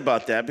concerned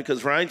about that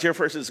because Ryan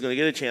Jefferson is going to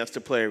get a chance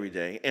to play every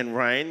day, and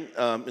Ryan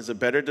is a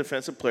better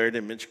defensive player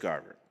than Mitch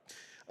Garver.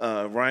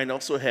 Ryan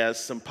also has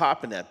some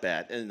pop in that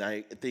bat, and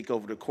I think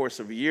over the course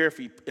of a year, if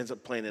he ends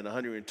up playing in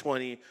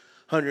 120,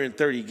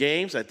 130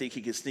 games, I think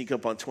he could sneak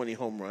up on 20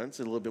 home runs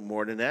and a little bit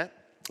more than that.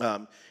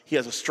 He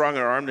has a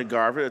stronger arm than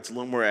Garver. It's a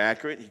little more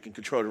accurate. He can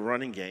control the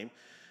running game,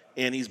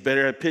 and he's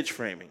better at pitch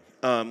framing.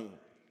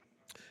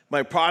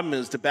 My problem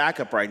is the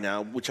backup right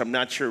now, which I'm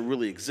not sure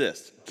really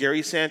exists.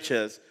 Gary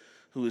Sanchez,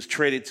 who was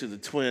traded to the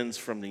Twins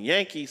from the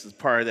Yankees as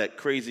part of that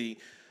crazy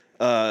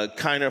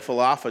Kiner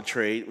Falefa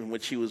trade in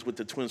which he was with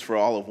the Twins for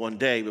all of one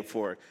day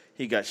before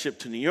he got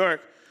shipped to New York,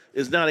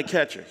 is not a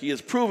catcher. He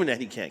has proven that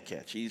he can't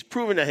catch. He's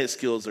proven that his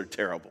skills are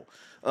terrible.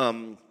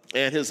 And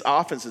his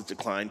offense has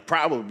declined,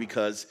 probably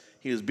because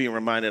he was being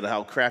reminded of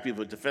how crappy of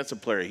a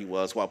defensive player he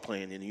was while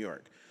playing in New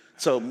York.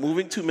 So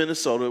moving to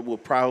Minnesota will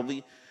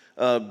probably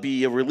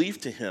be a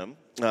relief to him.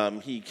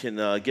 He can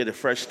get a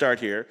fresh start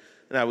here,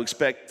 and I would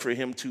expect for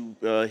him to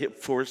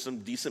hit for some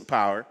decent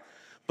power,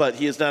 but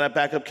he is not a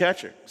backup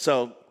catcher.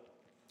 So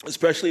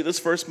especially this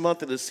first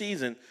month of the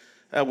season,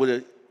 I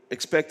would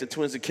expect the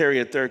Twins to carry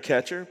a third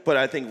catcher, but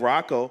I think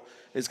Rocco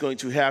is going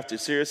to have to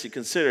seriously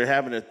consider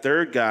having a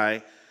third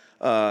guy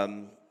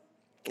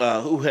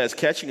who has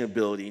catching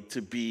ability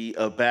to be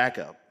a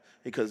backup,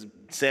 because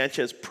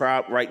Sanchez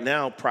right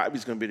now probably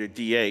is going to be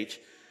their DH,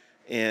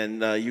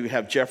 and you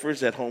have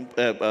Jeffers at home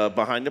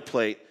behind the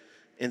plate.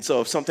 And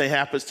so if something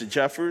happens to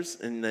Jeffers,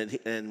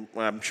 and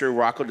I'm sure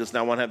Rocco does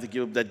not want to have to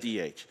give up that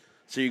DH,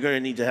 so you're going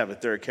to need to have a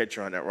third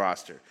catcher on that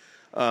roster.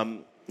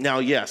 Now,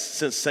 yes,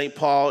 since St.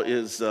 Paul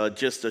is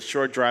just a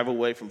short drive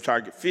away from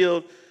Target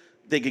Field,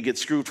 they could get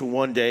screwed for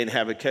one day and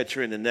have a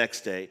catcher in the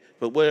next day.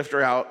 But what if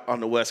they're out on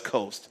the West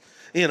Coast,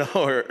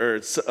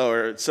 or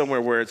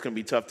somewhere where it's going to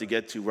be tough to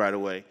get to right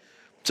away?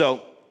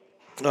 So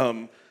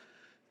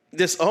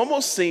this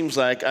almost seems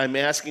like I'm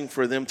asking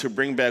for them to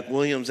bring back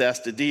Williams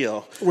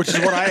Astudillo. Which is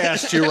what I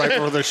asked you right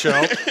before the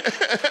show.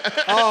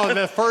 Oh,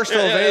 the first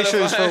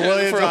ovation is for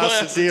Williams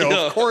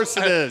Astudillo. Of course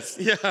it is.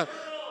 Yeah.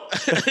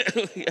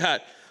 Yeah.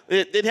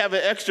 They'd have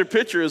an extra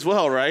pitcher as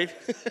well, right?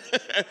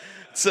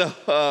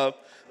 So,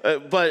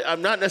 but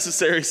I'm not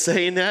necessarily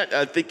saying that.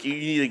 I think you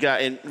need a guy.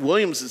 And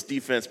Williams'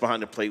 defense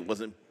behind the plate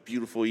wasn't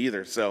beautiful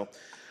either. So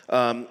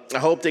I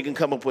hope they can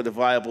come up with a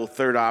viable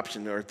third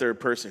option or a third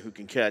person who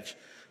can catch,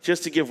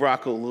 just to give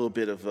Rocco a little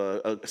bit of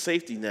a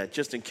safety net,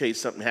 just in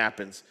case something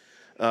happens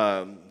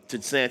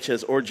to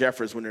Sanchez or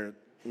Jeffers when they're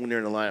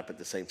in the lineup at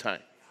the same time.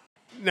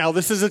 Now,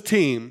 this is a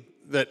team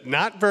that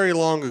not very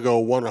long ago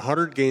won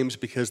 100 games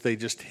because they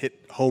just hit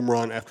home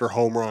run after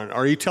home run.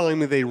 Are you telling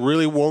me they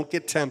really won't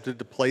get tempted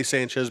to play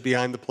Sanchez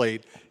behind the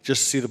plate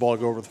just to see the ball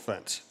go over the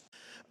fence?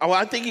 Oh,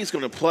 I think he's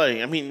going to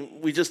play. I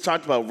mean, we just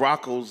talked about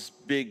Rocco's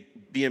being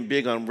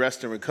big on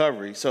rest and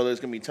recovery, so there's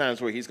going to be times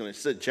where he's going to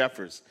sit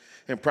Jeffers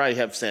and probably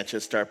have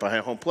Sanchez start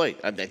behind home plate.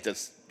 I think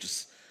that's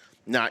just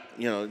not,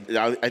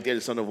 I think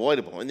it's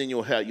unavoidable. And then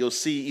you'll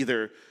see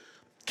either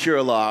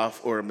Kirilov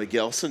or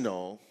Miguel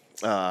Sano,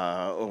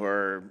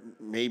 or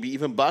maybe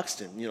even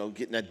Buxton,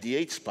 getting that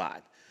DH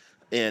spot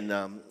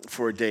and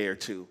for a day or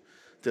two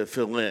to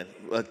fill in.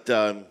 But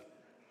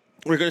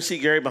we're going to see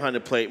Gary behind the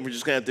plate, and we're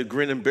just going to have to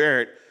grin and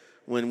bear it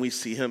when we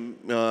see him,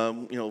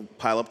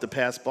 pile up the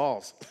pass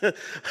balls.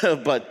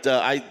 But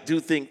I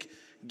think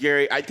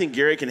Gary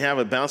can have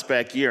a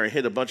bounce-back year and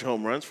hit a bunch of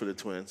home runs for the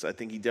Twins. I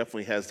think he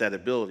definitely has that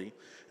ability.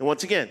 And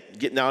once again,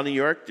 getting out of New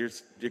York,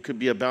 there could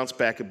be a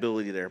bounce-back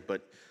ability there,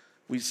 but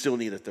we still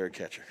need a third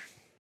catcher.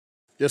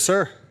 Yes,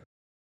 sir.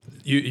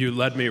 You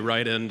led me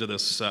right into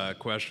this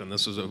question.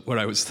 This was what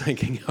I was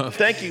thinking of.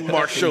 Thank you,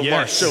 Marshall.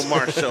 Yes.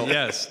 Marshall.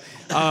 Yes.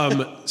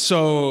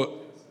 So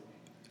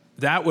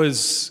that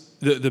was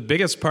the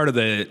biggest part of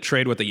the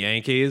trade with the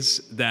Yankees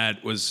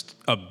that was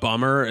a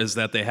bummer is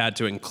that they had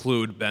to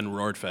include Ben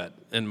Rortvedt,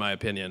 in my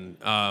opinion.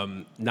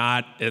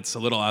 It's a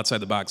little outside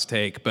the box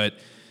take, but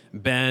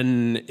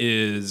Ben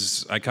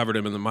I covered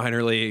him in the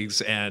minor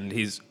leagues, and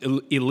he's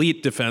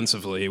elite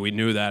defensively. We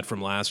knew that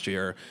from last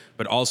year,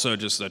 but also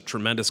just a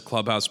tremendous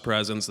clubhouse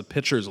presence. The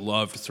pitchers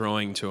loved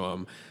throwing to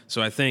him.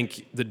 So I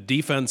think the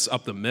defense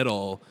up the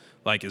middle,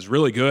 is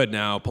really good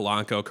now.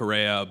 Polanco,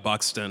 Correa,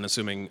 Buxton,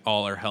 assuming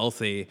all are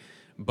healthy,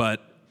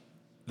 but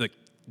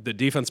the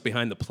defense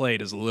behind the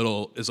plate is a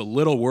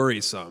little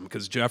worrisome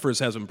because Jeffers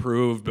has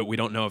improved, but we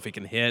don't know if he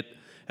can hit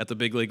at the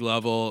big league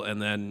level,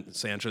 and then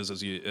Sanchez,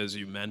 as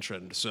you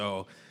mentioned.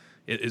 So,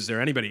 is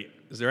there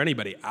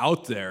anybody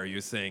out there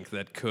you think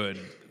that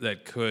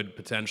could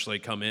potentially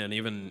come in,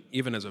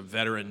 even as a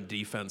veteran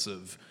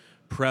defensive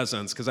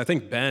presence? Because I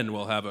think Ben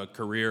will have a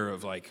career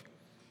of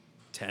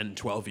 10,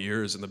 12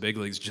 years in the big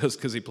leagues just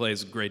because he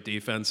plays great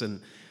defense,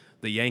 and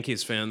the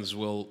Yankees fans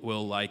will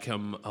like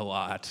him a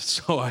lot.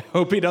 So I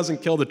hope he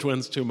doesn't kill the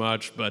Twins too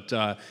much,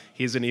 but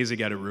he's an easy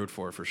guy to root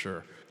for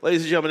sure.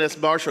 Ladies and gentlemen, that's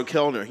Marshall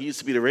Kellner. He used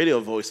to be the radio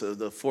voice of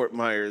the Fort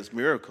Myers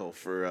Miracle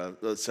for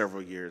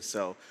several years.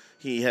 So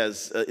he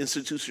has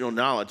institutional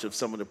knowledge of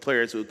some of the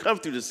players who have come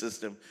through the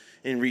system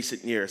in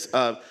recent years.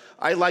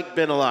 I like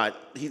Ben a lot.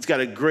 He's got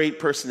a great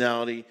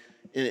personality,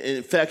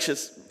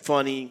 infectious,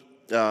 funny,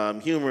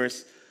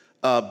 humorous,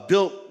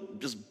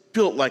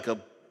 built like a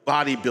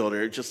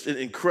bodybuilder, just an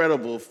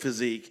incredible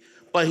physique.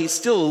 But he's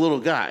still a little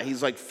guy.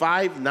 He's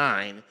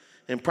 5'9"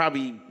 and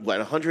probably,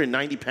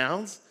 190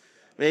 pounds,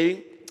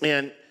 maybe?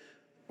 And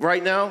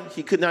right now,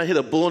 he could not hit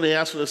a bull in the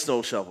ass with a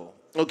snow shovel.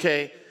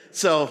 Okay?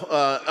 So,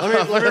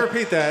 let me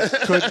repeat that.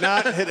 Could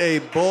not hit a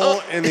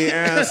bull in the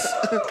ass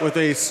with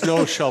a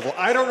snow shovel.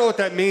 I don't know what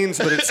that means,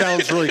 but it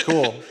sounds really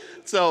cool.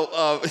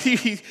 So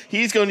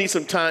he's going to need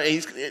some time.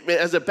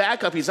 As a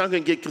backup, he's not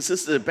going to get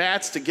consistent at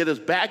bats to get his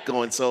back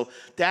going. So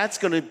that's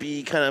going to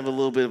be kind of a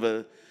little bit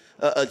of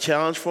a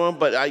challenge for him.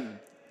 But I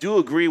do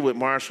agree with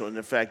Marshall in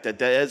the fact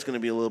that is going to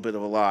be a little bit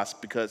of a loss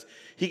because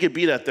he could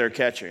be that third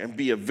catcher and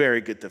be a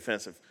very good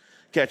defensive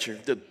catcher.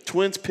 The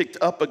Twins picked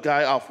up a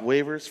guy off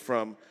waivers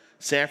from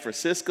San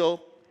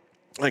Francisco.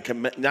 I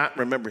cannot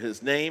remember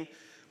his name,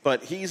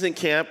 but he's in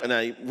camp, and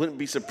I wouldn't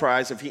be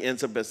surprised if he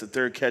ends up as the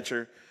third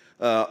catcher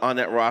on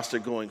that roster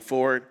going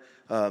forward.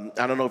 I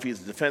don't know if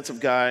he's a defensive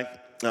guy.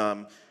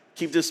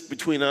 Keep this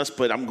between us,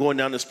 but I'm going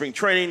down to spring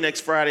training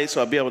next Friday,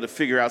 so I'll be able to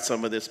figure out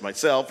some of this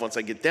myself once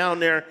I get down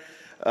there.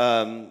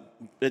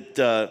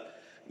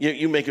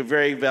 You make a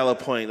very valid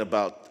point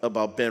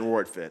about Ben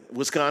Rortvedt,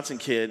 Wisconsin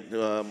kid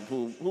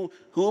who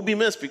will be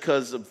missed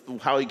because of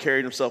how he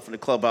carried himself in the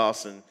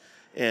clubhouse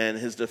and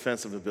his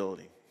defensive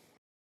ability.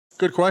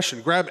 Good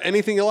question. Grab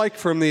anything you like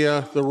from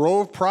the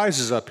row of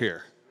prizes up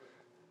here.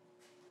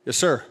 Yes,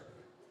 sir.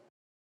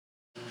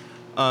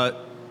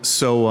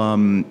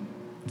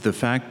 The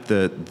fact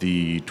that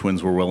the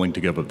Twins were willing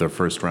to give up their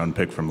first-round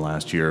pick from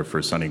last year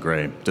for Sonny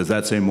Gray, does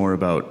that say more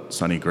about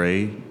Sonny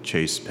Gray,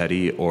 Chase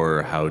Petty,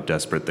 or how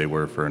desperate they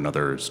were for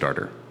another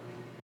starter?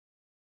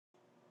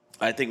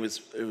 I think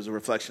it was a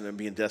reflection of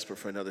being desperate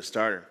for another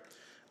starter.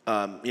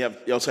 You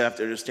also have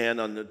to understand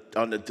on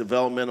the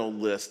developmental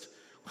list,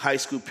 high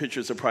school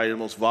pitchers are probably the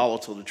most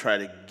volatile to try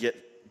to get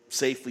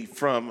safely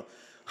from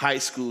high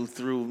school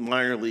through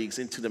minor leagues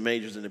into the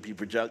majors and to be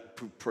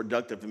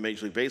productive in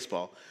Major League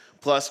Baseball.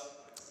 Plus,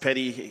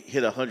 Petty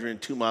hit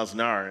 102 miles an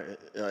hour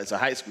as a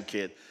high school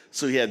kid,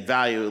 so he had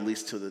value at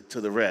least to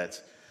the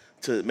Reds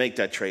to make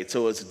that trade.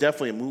 So it's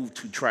definitely a move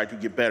to try to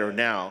get better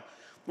now,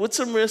 with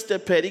some risk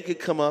that Petty could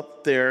come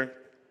up there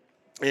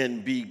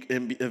and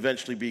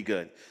eventually be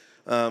good.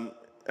 I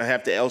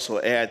have to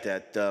also add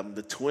that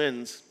the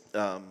Twins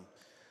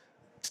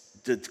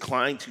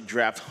declined to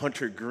draft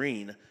Hunter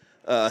Green,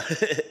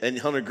 and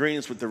Hunter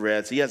Green's with the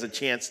Reds. He has a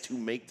chance to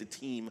make the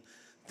team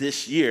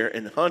this year,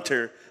 and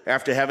Hunter,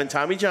 after having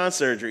Tommy John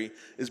surgery,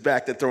 is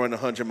back to throwing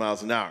 100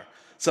 miles an hour.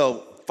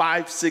 So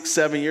 5, 6,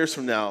 7 years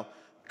from now,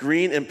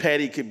 Green and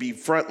Petty could be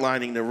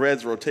frontlining the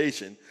Reds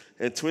rotation,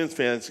 and Twins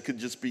fans could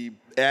just be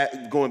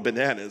going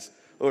bananas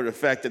over the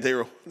fact that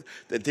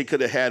they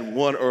could have had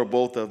one or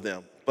both of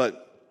them.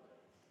 But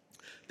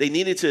They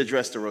needed to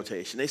address the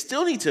rotation. They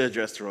still need to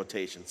address the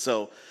rotation.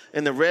 So,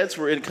 and the Reds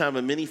were in kind of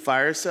a mini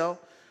fire cell.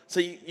 So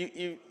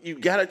you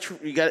got to,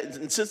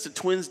 and since the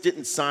Twins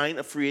didn't sign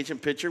a free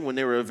agent pitcher when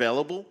they were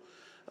available,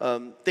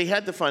 they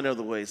had to find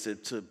other ways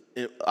to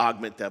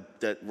augment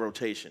that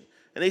rotation.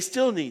 And they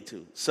still need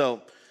to.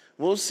 So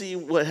we'll see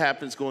what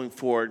happens going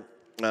forward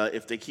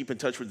if they keep in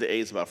touch with the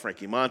A's about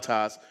Frankie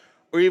Montas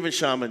or even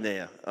Sean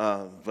Manaea.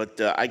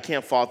 But I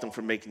can't fault them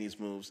for making these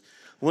moves.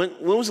 When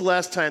was the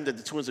last time that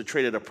the Twins have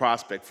traded a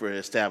prospect for an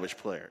established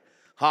player?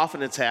 How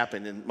often it's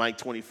happened in my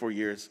 24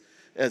 years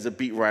as a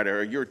beat writer,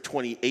 or your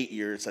 28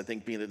 years, I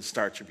think, being at the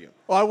Star Tribune?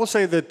 Well, I will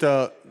say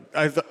that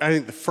I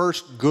think the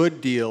first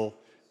good deal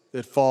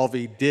that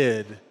Falvey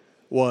did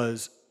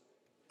was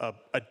a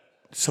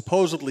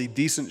supposedly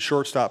decent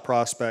shortstop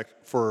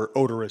prospect for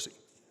Odorizzi.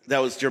 That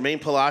was Jermaine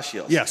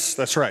Palacios. Yes,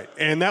 that's right.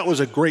 And that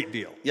was a great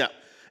deal. Yeah.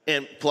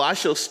 And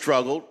Palacios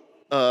struggled,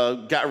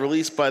 got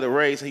released by the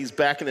Rays, and he's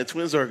back in the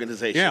Twins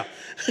organization.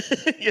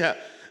 Yeah. Yeah.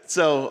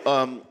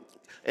 So,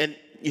 and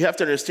you have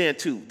to understand,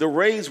 too, the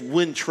Rays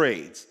win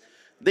trades.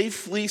 They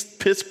fleeced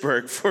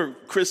Pittsburgh for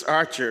Chris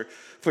Archer,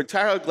 for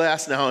Tyler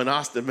Glasnow and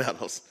Austin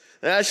Meadows.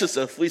 That's just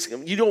a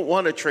fleecing. You don't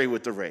want to trade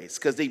with the Rays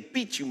because they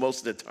beat you most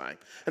of the time.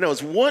 And there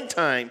was one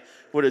time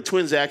where the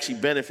Twins actually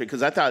benefit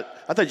because I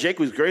thought Jake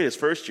was great his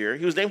first year.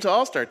 He was named to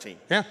All-Star team.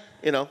 Yeah.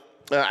 You know,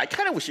 I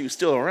kind of wish he was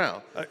still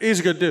around.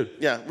 He's a good dude.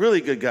 Yeah, really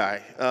good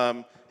guy.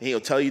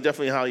 He'll tell you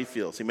definitely how he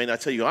feels. He may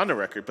not tell you on the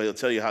record, but he'll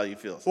tell you how he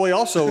feels. Well, he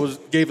also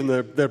gave them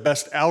their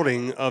best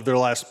outing of their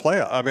last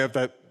playoff. I mean,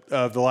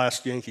 the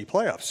last Yankee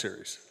playoff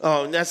series.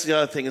 Oh, and that's the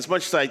other thing. As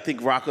much as I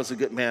think Rocco's a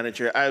good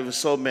manager, I was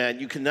so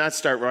mad. You cannot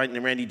start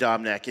writing Randy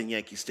Domnack in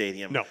Yankee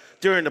Stadium. No.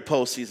 During the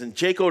postseason.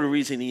 Jake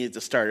Odorizzi needed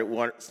to start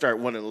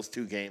one of those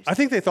two games. I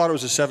think they thought it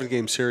was a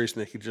 7-game series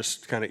and they could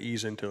just kind of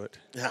ease into it.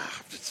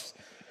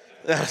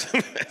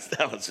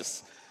 That was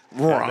just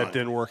wrong. That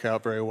didn't work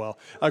out very well.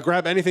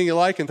 Grab anything you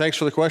like, and thanks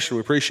for the question.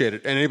 We appreciate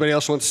it. And anybody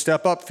else wants to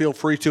step up, feel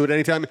free to at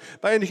any time.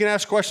 And you can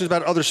ask questions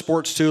about other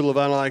sports, too.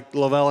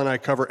 LaVelle and I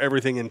cover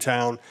everything in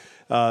town,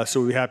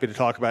 so we'll be happy to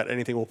talk about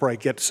anything. We'll probably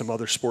get to some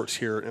other sports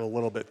here in a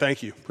little bit.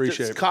 Thank you.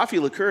 Appreciate it. Coffee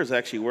liqueur is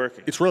actually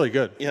working. It's really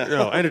good. Yeah. You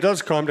know, and it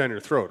does calm down your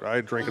throat.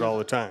 I drink it all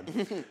the time.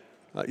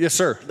 Yes,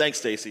 sir. Thanks,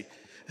 Stacy.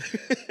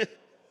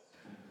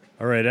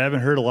 All right, I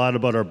haven't heard a lot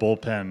about our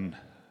bullpen.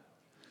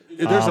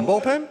 There's a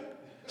bullpen?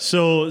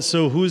 So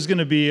who's going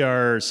to be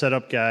our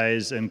setup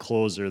guys and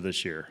closer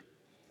this year?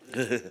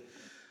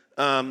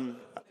 I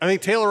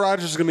think Taylor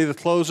Rogers is going to be the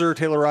closer.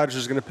 Taylor Rogers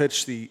is going to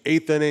pitch the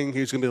 8th inning.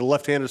 He's going to be the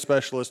left-handed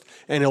specialist,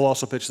 and he'll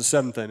also pitch the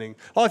 7th inning.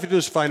 All I have to do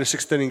is find a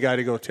 6th inning guy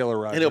to go with Taylor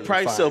Rogers. And he'll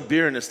probably sell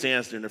beer in the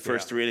stands during the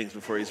first 3 innings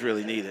before he's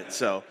really needed.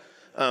 So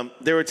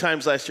there were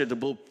times last year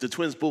the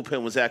Twins'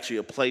 bullpen was actually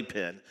a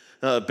playpen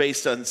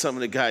based on some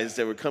of the guys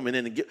that were coming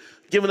in and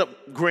giving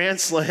up grand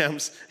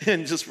slams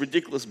and just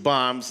ridiculous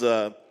bombs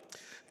to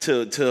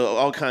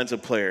all kinds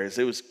of players.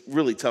 It was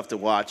really tough to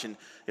watch, and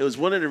it was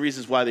one of the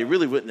reasons why they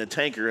really went in the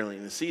tank early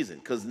in the season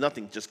because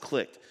nothing just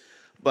clicked.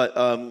 But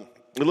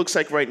it looks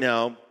like right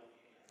now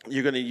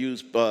you're going to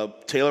use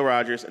Taylor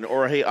Rogers and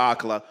Jorge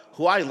Alcala,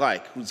 who I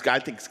like, I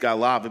think has got a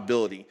lot of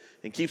ability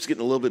and keeps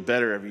getting a little bit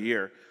better every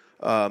year,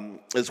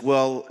 as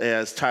well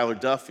as Tyler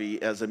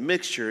Duffy as a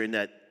mixture in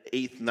that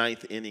 8th,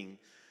 9th inning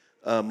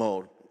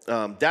mode.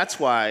 That's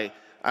why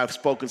I've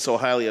spoken so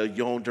highly of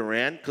Yoan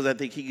Duran because I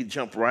think he can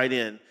jump right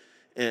in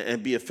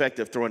and be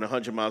effective throwing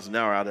 100 miles an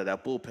hour out of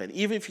that bullpen.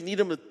 Even if you need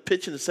him to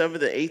pitch in the 7th or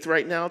 8th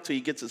right now till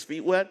he gets his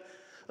feet wet,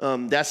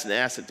 that's an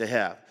asset to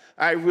have.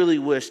 I really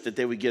wish that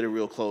they would get a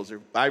real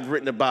closer. I've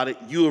written about it.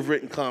 You have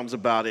written columns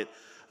about it.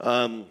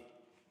 I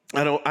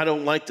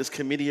don't like this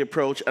committee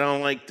approach. I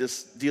don't like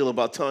this deal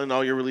about telling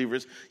all your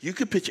relievers you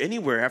could pitch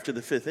anywhere after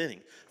the 5th inning.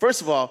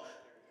 First of all,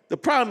 the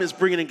problem is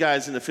bringing in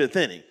guys in the 5th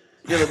inning.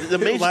 You know,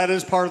 that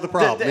is part of the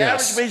problem. The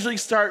average major league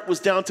start was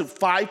down to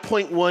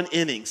 5.1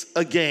 innings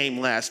a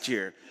game last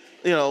year.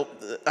 You know,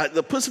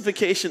 the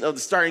pussification of the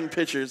starting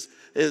pitchers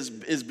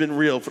has been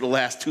real for the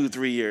last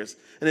 2-3 years,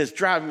 and it's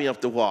driving me up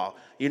the wall.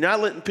 You're not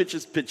letting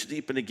pitchers pitch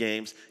deep into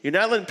games. You're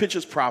not letting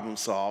pitchers problem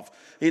solve.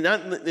 You're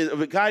not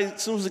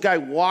as soon as the guy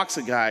walks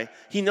a guy,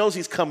 he knows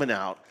he's coming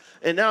out.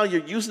 And now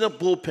you're using a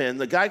bullpen.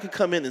 The guy could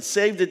come in and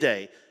save the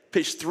day,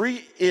 pitch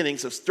 3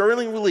 innings of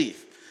sterling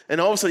relief,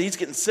 and all of a sudden he's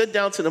getting sent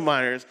down to the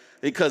minors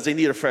because they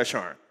need a fresh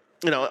arm.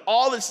 You know,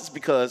 all this is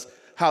because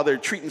how they're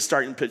treating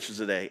starting pitchers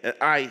today, and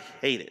I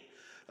hate it.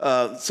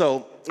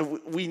 So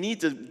we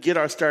need to get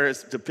our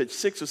starters to pitch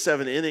 6 or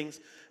 7 innings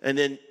and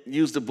then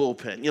use the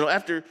bullpen. You know,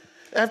 after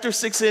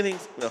 6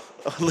 innings,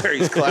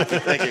 Larry's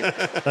clapping. Thank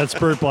you. That's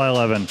Burt by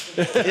 11.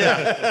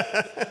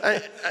 Yeah.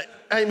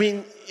 I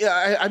mean,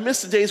 I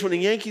miss the days when the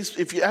Yankees,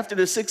 after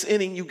the 6th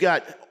inning, you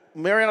got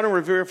Mariano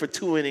Rivera for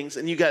 2 innings,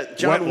 and you got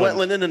John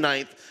Wetland in the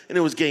 9th, and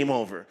it was game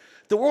over.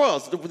 The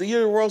year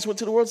the Royals went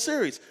to the World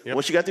Series. Yep.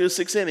 Once you got through the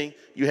 6th inning,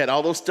 you had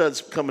all those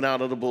studs coming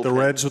out of the bullpen. The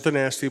Reds with the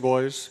nasty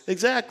boys.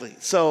 Exactly.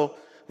 So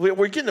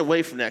we're getting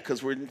away from that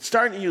because we're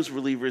starting to use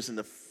relievers in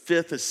the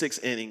 5th or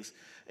 6th innings.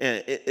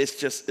 And it's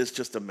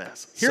just a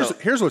mess.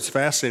 Here's what's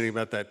fascinating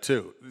about that,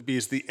 too,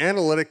 because the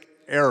analytic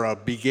era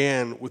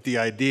began with the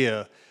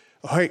idea,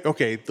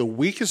 okay, the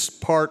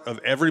weakest part of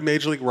every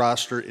Major League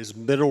roster is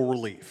middle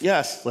relief.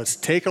 Yes. Let's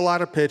take a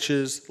lot of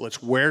pitches.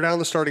 Let's wear down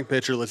the starting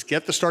pitcher. Let's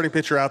get the starting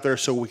pitcher out there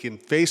so we can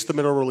face the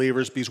middle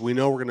relievers because we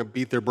know we're going to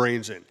beat their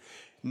brains in.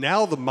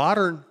 Now the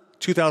modern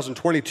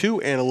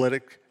 2022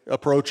 analytic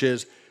approach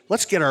is,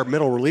 let's get our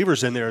middle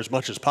relievers in there as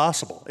much as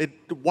possible.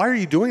 Why are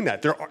you doing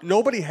that?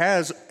 Nobody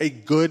has a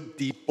good,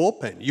 deep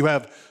bullpen. You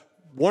have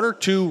one or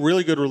two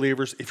really good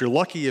relievers. If you're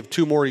lucky, you have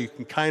two more you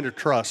can kind of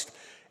trust.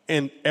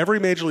 And every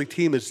Major League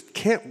team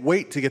can't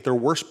wait to get their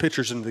worst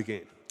pitchers into the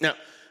game.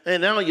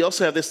 Now you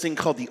also have this thing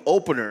called the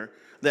opener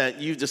that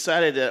you've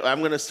decided that I'm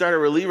going to start a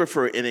reliever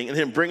for an inning and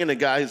then bring in a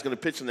guy who's going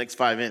to pitch the next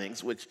 5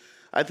 innings, which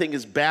I think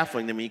is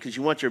baffling to me because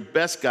you want your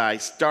best guy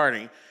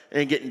starting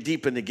and getting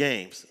deep into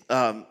games.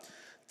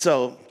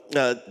 So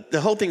the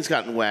whole thing's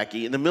gotten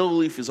wacky, and the middle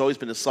relief has always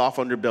been the soft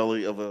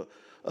underbelly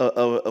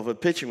of a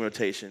pitching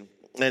rotation,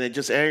 and it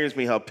just angers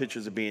me how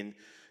pitchers are being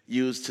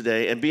used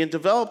today and being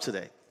developed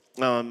today.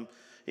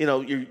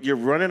 You're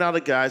running out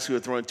of guys who are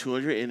throwing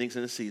 200 innings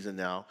in a season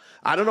now.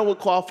 I don't know what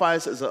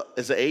qualifies as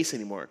an ace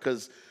anymore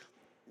because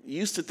you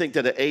used to think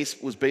that an ace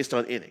was based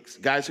on innings,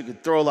 guys who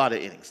could throw a lot of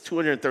innings,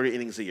 230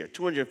 innings a year,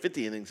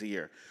 250 innings a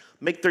year,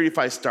 make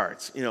 35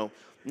 starts.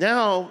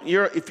 Now,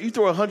 if you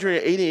throw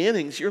 180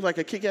 innings, you're like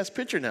a kick-ass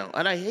pitcher now.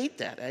 And I hate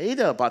that. I hate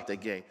that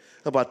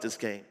about this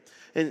game.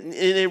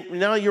 And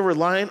now you're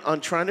relying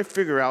on trying to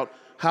figure out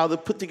how to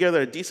put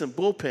together a decent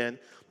bullpen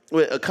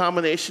with a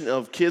combination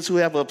of kids who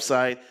have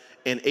upside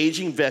and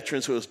aging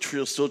veterans who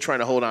are still trying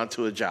to hold on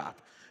to a job.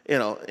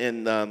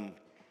 We're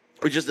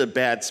just a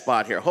bad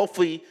spot here.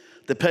 Hopefully,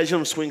 the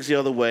pendulum swings the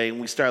other way and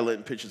we start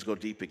letting pitchers go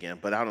deep again.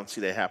 But I don't see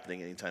that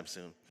happening anytime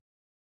soon.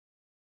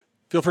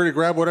 Feel free to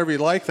grab whatever you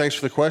like. Thanks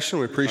for the question.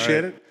 We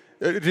appreciate it.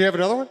 Do you have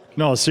another one?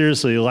 No,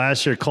 seriously.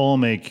 Last year,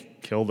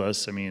 Colomake killed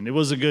us. I mean, it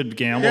was a good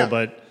gamble,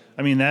 but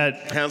I mean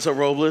that. Hansel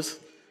Robles.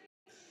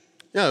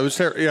 Yeah, it was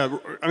terrible. Yeah,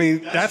 I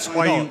mean that's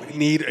why you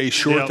need a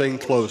sure thing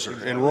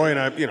closer. And Roy and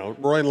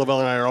LaVelle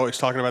and I are always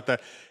talking about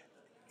that.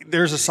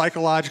 There's a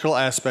psychological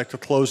aspect of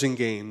closing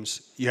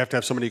games. You have to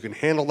have somebody who can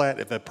handle that.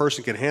 If that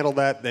person can handle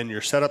that, then your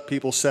setup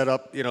people set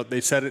up.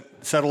 They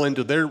settle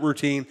into their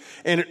routine,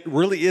 and it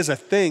really is a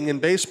thing in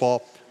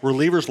baseball.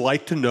 Relievers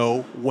like to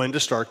know when to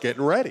start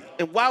getting ready.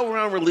 And while we're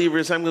on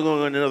relievers, I'm going to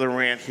go on another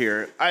rant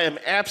here. I am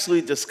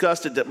absolutely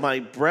disgusted that my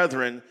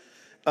brethren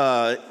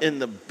in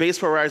the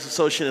Baseball Writers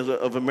Association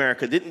of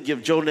America didn't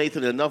give Joe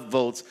Nathan enough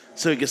votes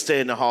so he could stay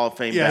in the Hall of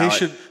Fame ballot. He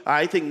should.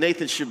 I think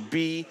Nathan should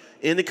be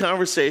in the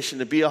conversation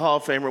to be a Hall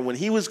of Famer. When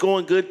he was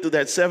going good through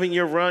that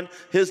 7-year run,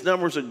 his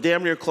numbers are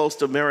damn near close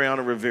to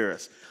Mariano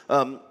Rivera's.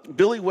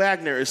 Billy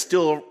Wagner is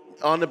still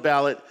on the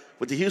ballot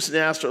with the Houston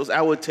Astros.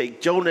 I would take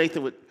Joe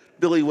Nathan with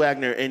Billy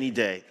Wagner any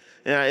day.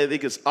 And I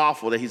think it's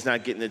awful that he's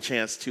not getting a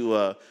chance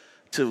to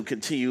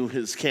continue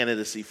his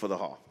candidacy for the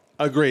Hall.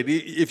 Agreed.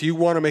 If you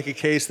want to make a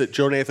case that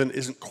Joe Nathan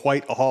isn't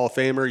quite a Hall of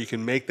Famer, you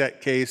can make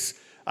that case.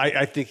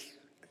 I think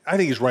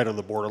he's right on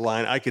the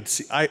borderline. I could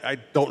see. I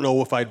don't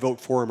know if I'd vote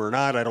for him or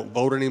not. I don't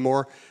vote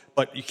anymore.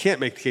 But you can't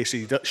make the case that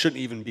he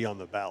shouldn't even be on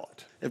the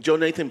ballot. If Joe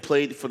Nathan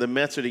played for the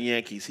Mets or the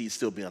Yankees, he'd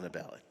still be on the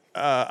ballot.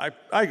 I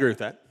agree with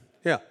that.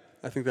 Yeah,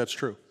 I think that's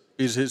true.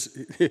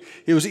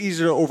 It was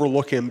easy to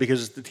overlook him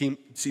because the team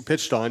he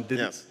pitched on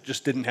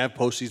just didn't have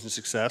postseason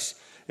success,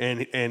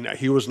 and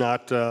he was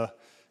not.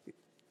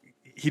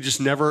 He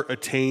just never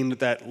attained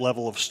that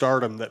level of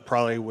stardom that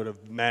probably would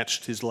have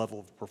matched his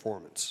level of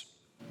performance.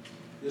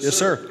 Yes,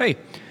 sir. Hey,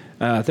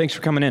 thanks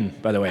for coming in,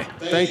 by the way.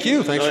 Thank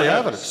you. Thanks for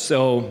having us.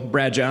 So,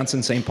 Brad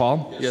Johnson, St.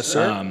 Paul. Yes,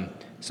 sir.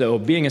 So,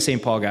 being a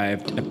St. Paul guy, I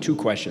have two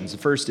questions. The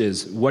first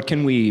is, what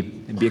can we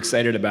be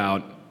excited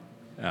about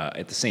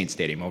at the Saint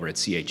Stadium over at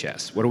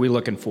CHS? What are we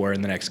looking for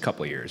in the next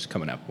couple of years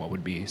coming up? What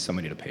would be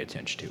somebody to pay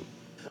attention to?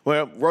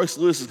 Well, Royce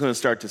Lewis is going to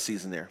start the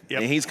season there.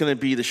 Yep. And he's going to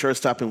be the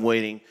shortstop in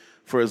waiting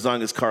for as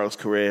long as Carlos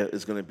Correa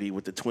is going to be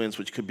with the Twins,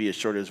 which could be as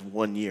short as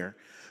 1 year.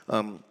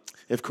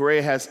 If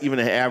Correa has even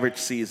an average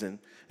season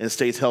and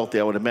stays healthy,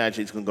 I would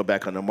imagine he's going to go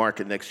back on the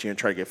market next year and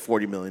try to get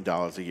 $40 million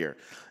a year.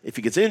 If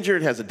he gets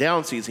injured, has a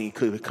down season, he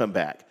could come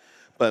back.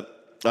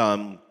 But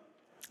Royce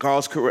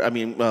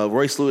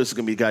Lewis is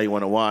going to be the guy you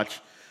want to watch.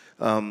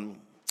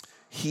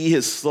 He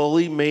has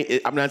slowly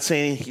made, I'm not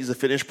saying he's a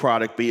finished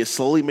product, but he has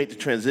slowly made the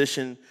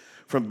transition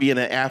from being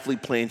an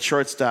athlete playing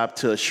shortstop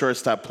to a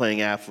shortstop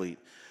playing athlete.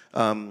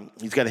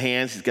 He's got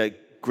hands, he's got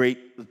great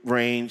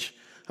range,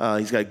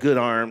 he's got a good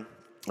arm.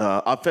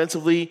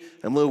 Offensively,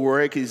 I'm a little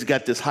worried because he's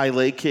got this high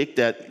leg kick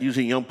that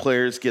usually young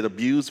players get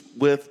abused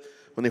with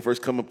when they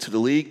first come up to the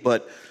league,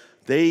 but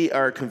they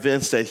are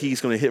convinced that he's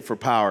going to hit for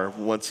power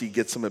once he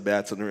gets some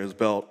at-bats under his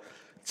belt.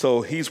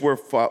 So he's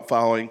worth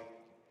following.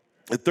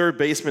 The third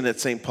baseman at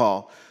St.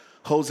 Paul,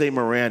 Jose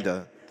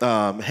Miranda,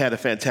 had a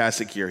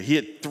fantastic year. He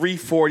hit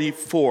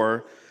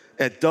 .344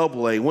 at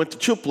AA, went to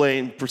AAA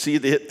and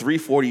proceeded to hit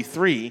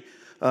 .343.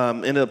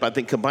 Ended up, I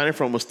think, combining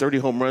for almost 30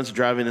 home runs,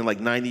 driving in like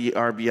 90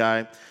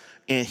 RBI.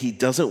 and he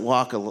doesn't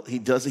walk.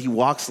 He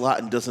walks a lot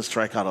and doesn't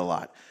strike out a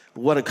lot.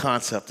 What a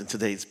concept in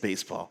today's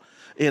baseball.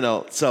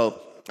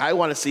 So I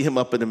want to see him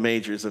up in the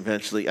majors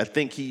eventually. I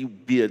think he'll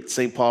be at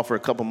St. Paul for a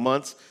couple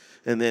months,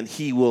 and then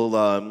he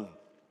will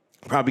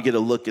probably get a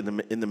look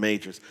in the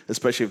majors,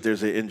 especially if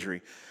there's an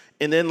injury.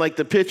 And then like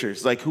the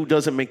pitchers, like who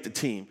doesn't make the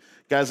team?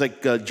 Guys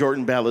like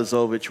Jordan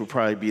Balazovic will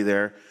probably be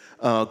there.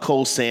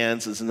 Cole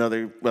Sands is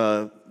another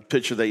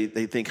pitcher they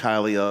think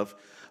highly of.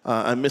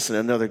 I'm missing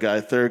another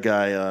guy, third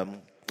guy.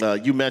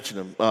 You mentioned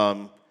him.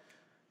 The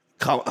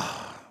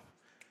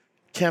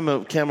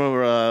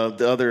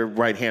other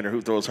right-hander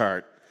who throws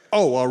hard.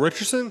 Oh,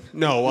 Richardson?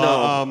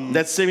 No.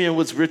 That's Simeon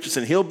Woods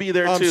Richardson. He'll be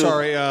there, too. I'm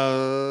sorry.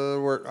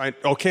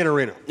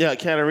 Canarino. Yeah,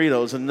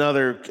 Canarino is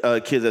another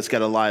kid that's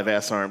got a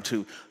live-ass arm,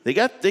 too. They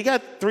got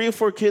 3 or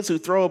 4 kids who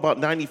throw about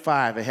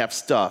 95 and have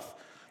stuff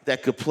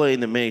that could play in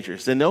the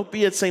majors. And they'll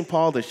be at St.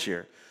 Paul this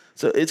year.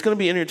 So it's going to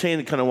be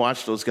entertaining to kind of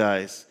watch those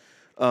guys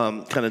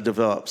kind of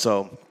develop.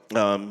 So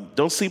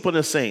don't sleep on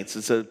the Saints.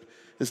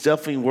 It's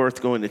definitely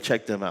worth going to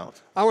check them out.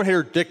 I want to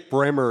hear Dick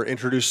Bremer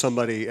introduce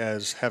somebody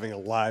as having a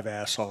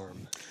live-ass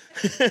arm.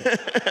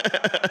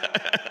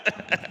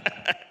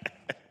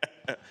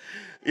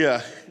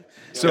 Yeah.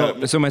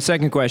 So my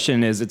second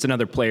question is, it's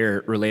another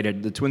player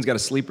related. The Twins got a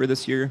sleeper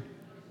this year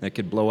that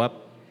could blow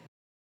up?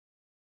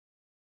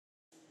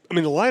 I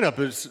mean, the lineup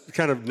is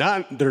kind of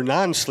they're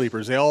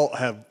non-sleepers. They all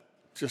have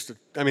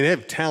they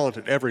have talent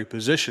at every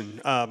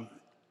position.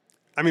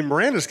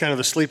 Miranda's kind of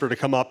the sleeper to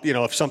come up,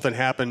 if something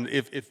happened,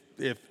 if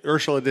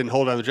Urshela didn't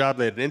hold on the job,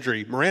 they had an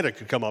injury, Miranda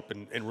could come up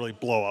and really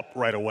blow up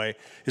right away.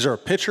 Is there a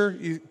pitcher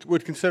you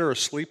would consider a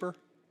sleeper?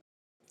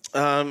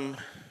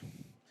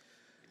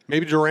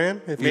 Maybe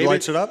Duran, if he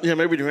lights it up? Yeah,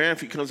 maybe Duran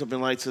if he comes up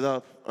and lights it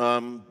up.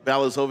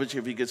 Balazovic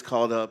if he gets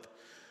called up.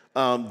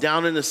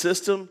 Down in the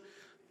system,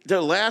 their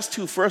last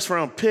 2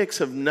 first-round picks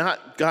have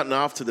not gotten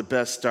off to the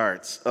best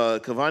starts.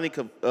 Cavani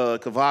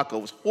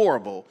Cavaco was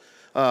horrible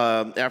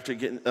after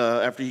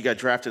he got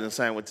drafted and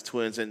signed with the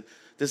Twins. And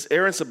this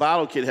Aaron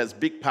Sabato kid has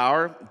big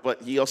power,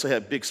 but he also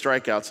had big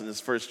strikeouts in his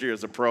first year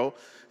as a pro.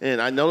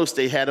 And I noticed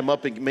they had him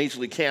up in Major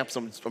League camp,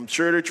 so I'm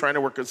sure they're trying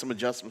to work on some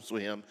adjustments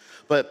with him.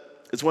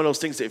 But it's one of those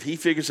things that if he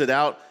figures it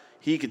out,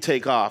 he could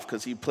take off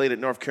because he played at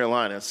North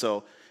Carolina.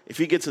 So if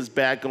he gets his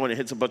bat going and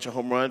hits a bunch of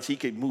home runs, he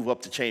could move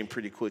up the chain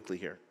pretty quickly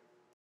here.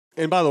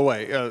 And by the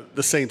way,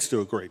 the Saints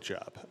do a great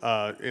job.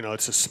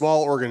 It's a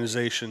small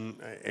organization,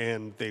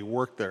 and they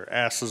work their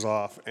asses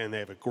off, and they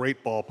have a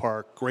great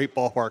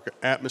ballpark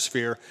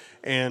atmosphere.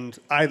 And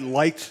I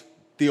liked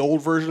the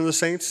old version of the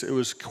Saints. It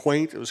was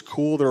quaint. It was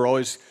cool. There were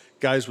always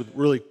guys with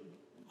really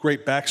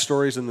great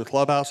backstories in the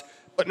clubhouse.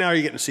 But now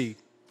you're getting to see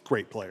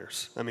great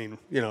players. I mean,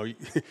 you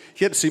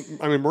get to see.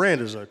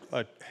 Miranda's a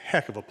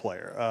heck of a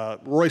player.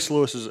 Royce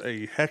Lewis is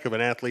a heck of an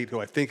athlete who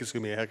I think is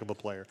going to be a heck of a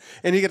player.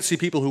 And you get to see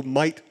people who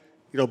might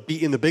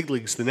be in the big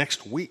leagues the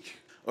next week.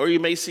 Or you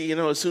may see,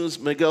 as soon as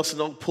Miguel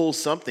Sano pulls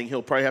something,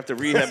 he'll probably have to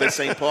rehab at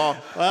St. Paul.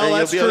 Well, and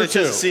that's you'll be able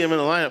true, to just see him in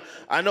the lineup.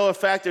 I know, in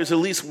fact, there's at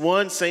least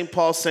one St.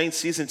 Paul Saints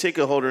season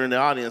ticket holder in the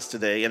audience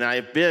today, and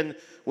I've been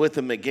with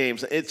him at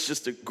games. It's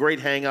just a great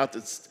hangout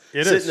to sit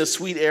in a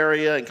sweet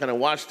area and kind of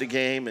watch the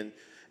game, and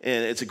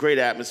it's a great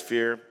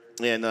atmosphere.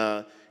 And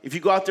if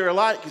you go out there a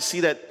lot, you can see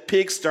that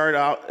pigs start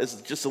out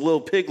as just a little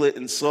piglet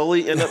and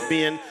slowly end up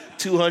being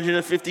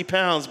 250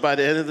 pounds by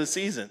the end of the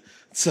season.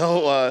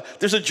 So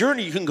there's a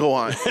journey you can go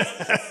on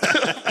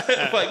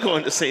by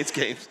going to Saints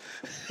games.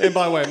 And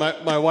by the way,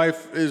 my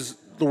wife is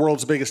the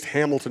world's biggest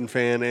Hamilton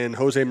fan, and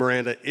Jose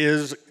Miranda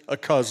is a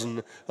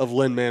cousin of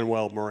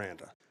Lin-Manuel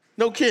Miranda.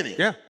 No kidding.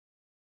 Yeah.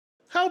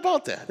 How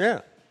about that?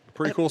 Yeah.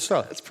 Pretty cool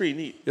stuff. That's pretty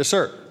neat. Yes,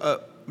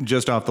 sir.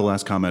 Just off the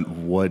last comment,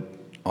 what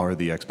are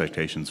the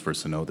expectations for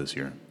Sano this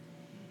year?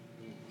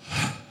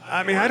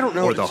 I don't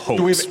know. Or the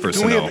hopes for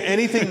Sano. Do we have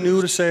anything new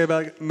to say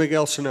about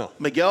Miguel Sano?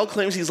 Miguel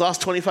claims he's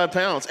lost 25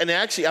 pounds. And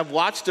actually, I've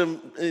watched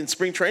him in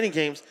spring training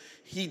games.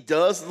 He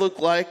does look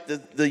like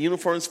the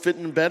uniform's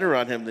fitting better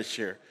on him this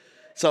year.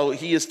 So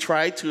he has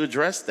tried to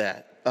address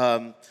that.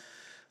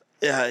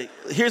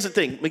 Here's the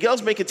thing.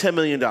 Miguel's making $10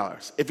 million.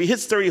 If he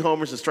hits 30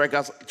 homers and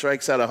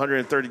strikes out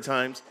 130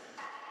 times,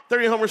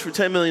 30 homers for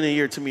 $10 million a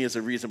year to me is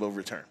a reasonable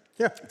return.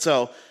 Yeah.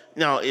 So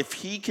now if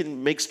he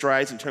can make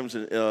strides in terms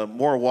of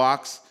more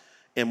walks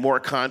and more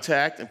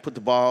contact and put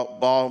the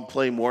ball in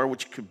play more,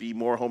 which could be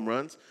more home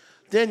runs,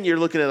 then you're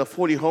looking at a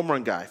 40 home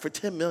run guy for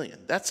 $10 million.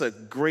 That's a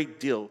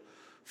great deal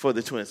for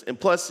the Twins. And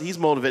plus, he's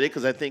motivated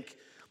because I think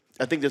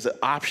there's an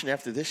option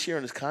after this year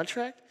on his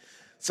contract.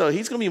 So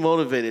he's going to be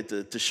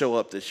motivated to show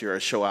up this year or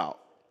show out.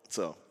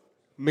 So,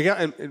 Miguel,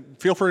 and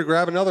feel free to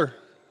grab another,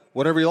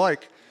 whatever you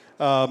like.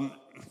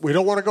 We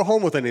don't want to go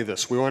home with any of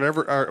this. We want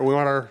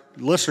our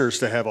listeners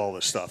to have all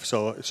this stuff.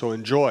 So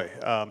enjoy.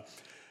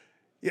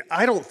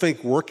 I don't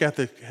think work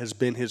ethic has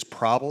been his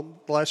problem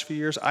the last few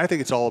years. I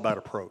think it's all about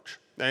approach.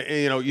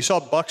 You saw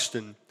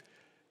Buxton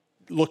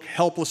look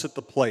helpless at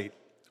the plate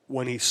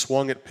when he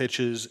swung at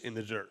pitches in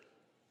the dirt.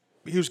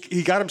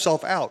 He got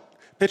himself out.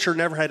 Pitcher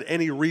never had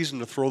any reason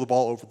to throw the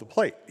ball over the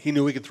plate. He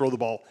knew he could throw the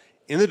ball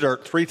in the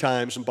dirt 3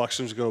 times, and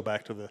Buxton's go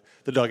back to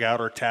the dugout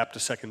or tap to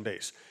second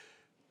base.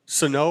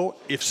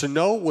 If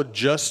Sano would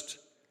just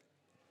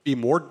be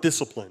more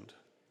disciplined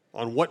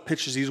on what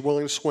pitches he's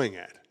willing to swing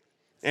at,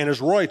 and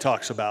as Roy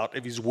talks about,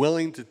 if he's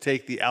willing to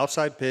take the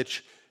outside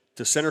pitch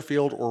to center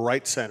field or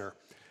right center,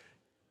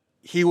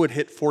 he would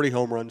hit 40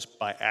 home runs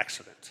by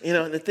accident. You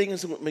know, and the thing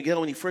is, Miguel,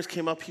 when he first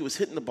came up, he was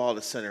hitting the ball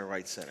to center,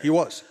 right center. He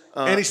was.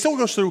 And he still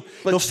goes through,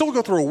 he'll still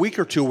go through a week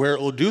or two where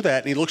it'll do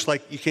that, and he looks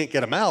like you can't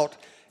get him out,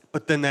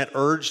 but then that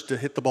urge to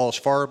hit the ball as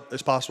far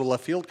as possible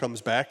left field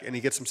comes back, and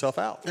he gets himself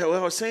out. Yeah,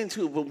 well, I was saying,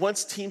 too, but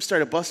once teams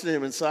started busting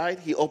him inside,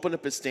 he opened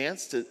up his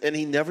stance, and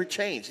he never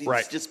changed.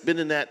 He's just been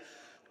in that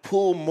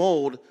pull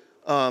mode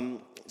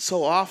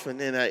so often,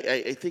 and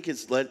I think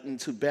it's led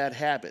into bad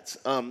habits.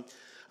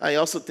 I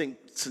also think,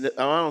 I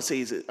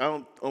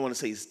don't want to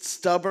say he's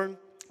stubborn,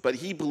 but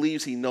he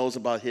believes he knows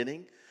about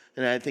hitting,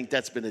 and I think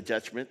that's been a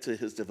detriment to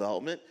his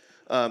development.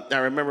 I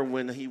remember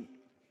when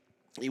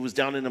he was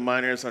down in the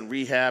minors on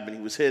rehab and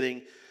he was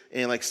hitting,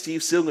 and like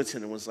Steve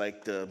Singleton was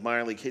like the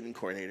minor league hitting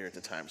coordinator at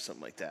the time,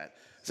 something like that.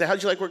 I said,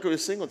 how'd you like working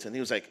with Singleton? He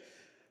was like,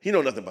 he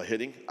know nothing about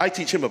hitting. I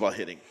teach him about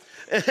hitting.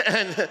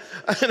 And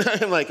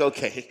I'm like,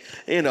 okay,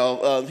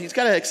 he's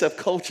got to accept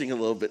coaching a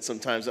little bit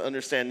sometimes to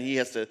understand he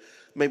has to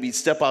maybe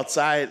step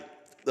outside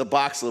the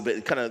box a little bit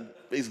and kind of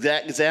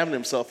examine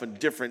himself in a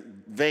different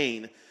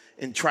vein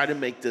and try to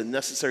make the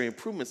necessary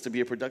improvements to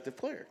be a productive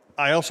player.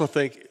 I also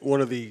think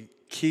one of the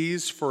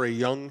keys for a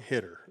young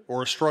hitter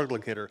or a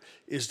struggling hitter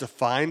is to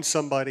find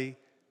somebody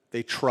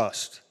they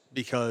trust,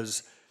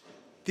 because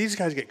these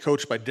guys get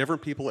coached by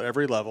different people at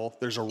every level.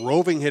 There's a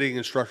roving hitting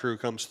instructor who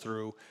comes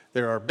through.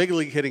 There are big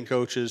league hitting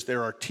coaches.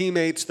 There are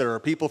teammates. There are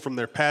people from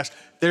their past.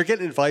 They're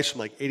getting advice from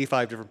like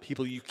 85 different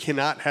people. You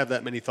cannot have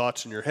that many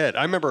thoughts in your head.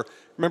 I remember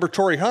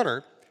Torrey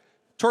Hunter.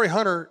 Torrey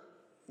Hunter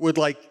would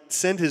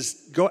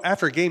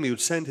after a game, he would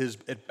send his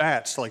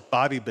at-bats to like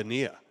Bobby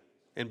Bonilla.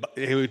 And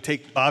he would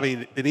take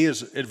Bobby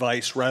Bonilla's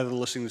advice rather than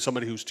listening to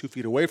somebody who's 2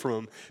 feet away from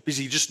him, because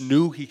he just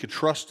knew he could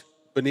trust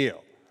Bonilla.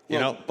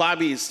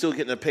 Bobby is still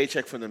getting a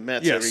paycheck from the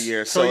Mets every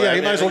year. So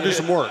he might as well do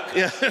some work.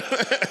 Yeah.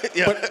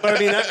 But I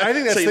mean, I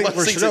think that's the thing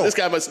for Sano. This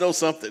guy must know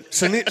something.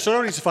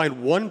 Sano needs to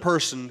find one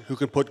person who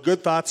can put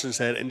good thoughts in his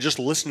head and just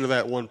listen to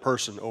that one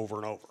person over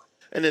and over.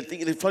 And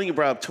the funny you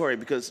brought up Torrey,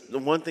 because the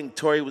one thing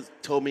Torrey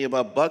told me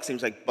about Buxton, he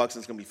was like,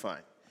 Buxton's going to be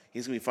fine.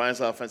 He's going to be fine as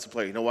an offensive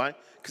player. You know why?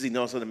 Because he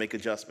knows how to make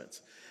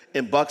adjustments.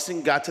 And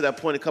Buxton got to that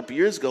point a couple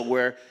years ago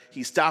where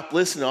he stopped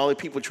listening to all the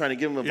people trying to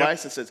give him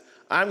advice and says,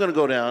 I'm going to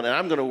go down and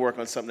I'm going to work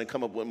on something and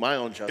come up with my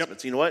own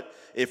adjustments. You know what?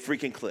 It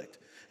freaking clicked.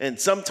 And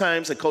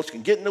sometimes a coach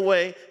can get in the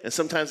way, and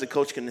sometimes a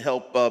coach can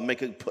help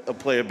make a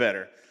player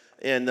better.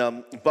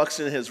 And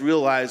Buxton has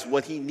realized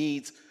what he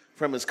needs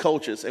from his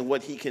coaches and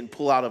what he can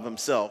pull out of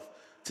himself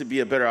to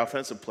be a better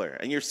offensive player.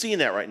 And you're seeing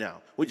that right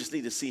now. We just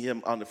need to see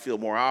him on the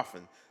field more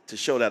often to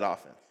show that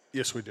offense.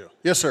 Yes, we do.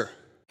 Yes, sir.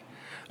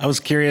 I was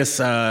curious,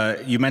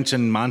 you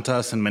mentioned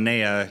Montas and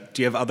Manea.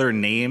 Do you have other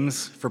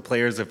names for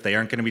players if they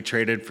aren't going to be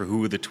traded for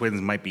who the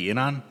Twins might be in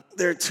on?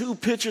 There are 2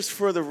 pitchers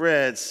for the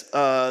Reds.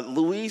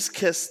 Luis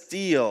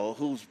Castillo,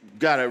 who's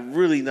got a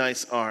really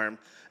nice arm,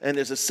 and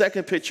there's a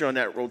second pitcher on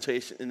that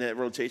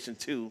rotation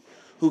too,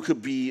 who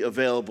could be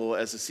available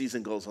as the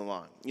season goes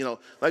along.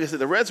 Like I said,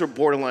 the Reds were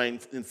borderline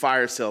in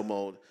fire sale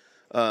mode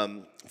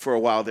for a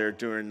while there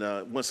during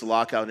once the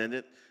lockout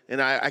ended,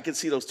 and I could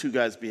see those 2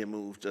 guys being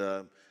moved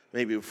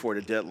maybe before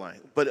the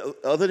deadline.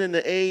 But other than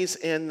the A's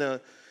and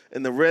the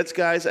Reds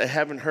guys, I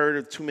haven't heard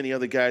of too many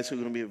other guys who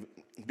are going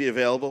to be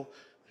available.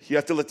 You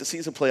have to let the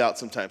season play out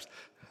sometimes.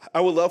 I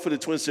would love for the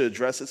Twins to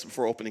address this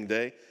before opening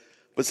day,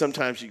 but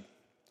sometimes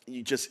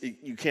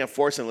you can't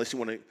force it unless you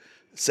want to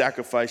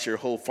sacrifice your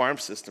whole farm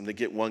system to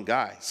get one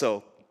guy.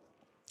 So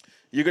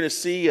you're going to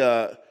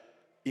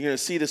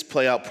see this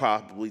play out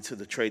probably to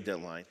the trade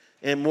deadline,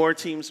 and more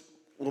teams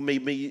will may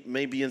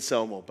be in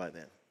sell mode by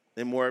then,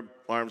 and more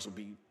arms will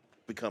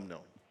become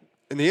known.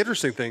 And the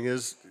interesting thing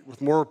is,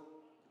 with more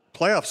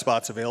playoff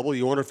spots available,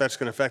 you wonder if that's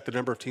going to affect the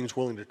number of teams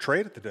willing to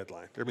trade at the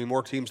deadline. There'll be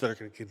more teams that are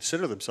going to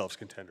consider themselves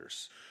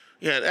contenders.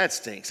 Yeah, that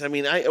stinks. I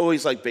mean, I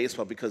always like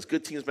baseball because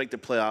good teams make the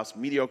playoffs,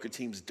 mediocre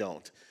teams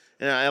don't.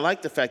 And I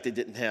like the fact they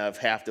didn't have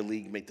half the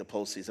league make the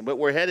postseason, but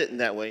we're headed in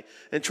that way.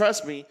 And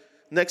trust me,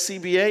 next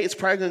CBA, it's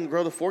probably going to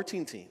grow to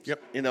 14 teams.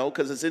 Yep.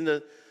 Because it's in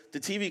the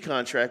TV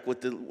contract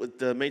with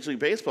the Major League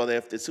Baseball.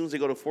 As soon as they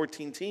go to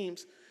 14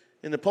 teams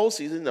in the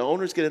postseason, the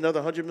owners get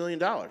another $100 million.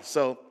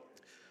 So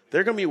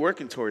they're going to be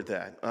working toward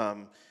that.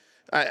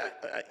 I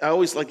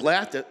always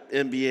laughed at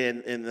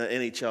NBA and the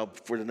NHL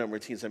for the number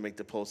of teams that make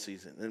the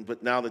postseason.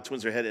 But now the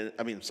Twins are headed.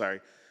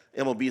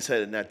 MLB's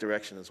headed in that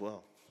direction as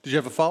well. Did you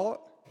have a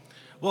follow-up?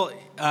 Well,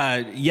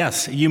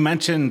 yes. You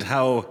mentioned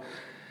how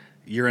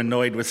you're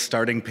annoyed with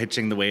starting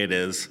pitching the way it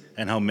is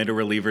and how middle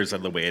relievers are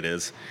the way it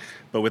is.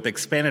 But with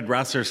expanded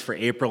rosters for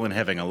April and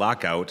having a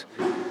lockout,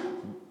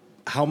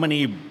 how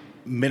many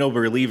middle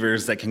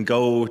relievers that can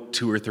go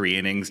 2 or 3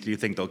 innings do you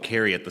think they'll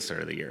carry at the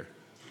start of the year?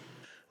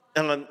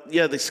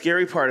 The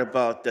scary part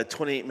about that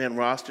 28-man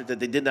roster that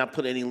they did not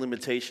put any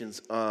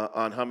limitations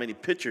on how many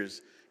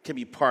pitchers can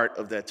be part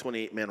of that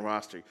 28-man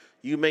roster.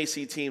 You may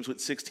see teams with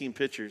 16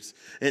 pitchers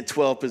and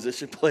 12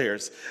 position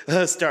players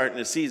starting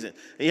the season.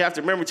 And you have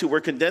to remember, too,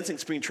 we're condensing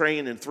spring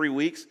training in 3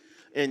 weeks.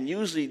 And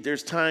usually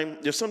there's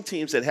some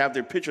teams that have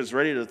their pitchers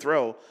ready to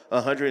throw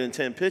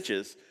 110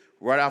 pitches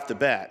right off the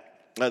bat.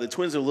 The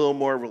Twins are a little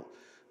more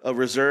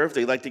reserved.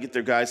 They like to get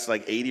their guys to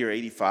like 80 or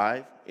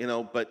 85,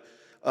 but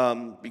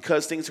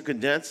because things are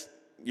condensed,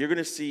 you're going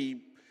to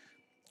see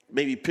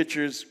maybe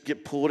pitchers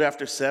get pulled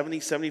after 70,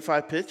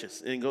 75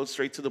 pitches and go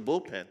straight to the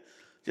bullpen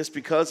just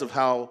because of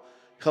how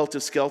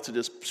helter-skelter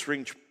this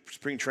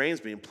spring train is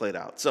being played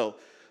out. So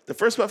the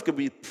first month could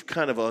be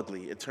kind of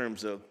ugly in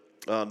terms of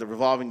the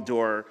revolving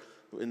door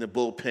in the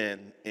bullpen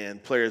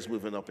and players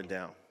moving up and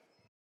down.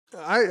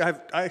 I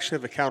actually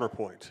have a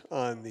counterpoint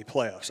on the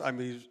playoffs. I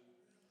mean,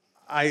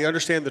 I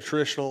understand the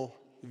traditional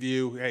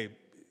view, hey,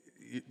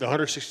 the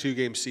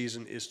 162-game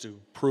season is to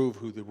prove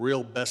who the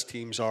real best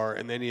teams are,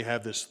 and then you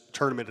have this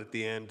tournament at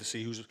the end to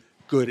see who's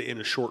good in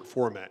a short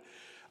format.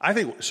 I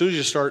think as soon as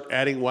you start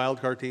adding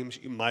wildcard teams,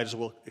 you might as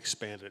well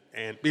expand it.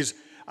 And because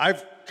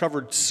I've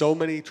covered so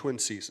many Twin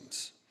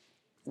seasons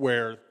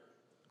where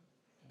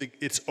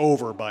it's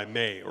over by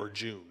May or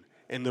June,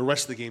 and the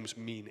rest of the games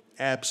mean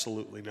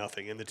absolutely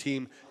nothing, and the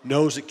team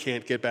knows it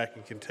can't get back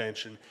in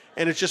contention,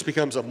 and it just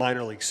becomes a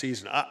minor league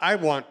season. I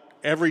want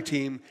every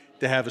team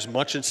to have as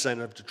much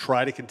incentive to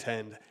try to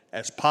contend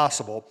as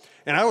possible.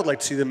 And I would like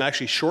to see them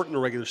actually shorten the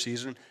regular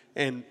season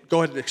and go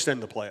ahead and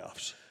extend the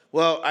playoffs.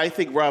 Well, I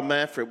think Rob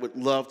Manfred would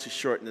love to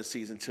shorten the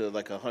season to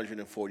like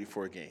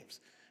 144 games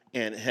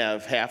and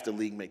have half the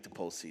league make the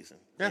postseason.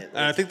 Yeah,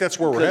 and I think that's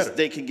where we're headed.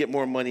 They can get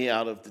more money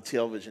out of the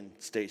television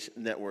station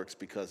networks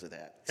because of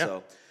that. Yeah.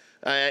 So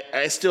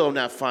I still am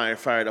not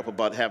fired up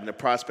about having the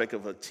prospect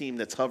of a team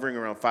that's hovering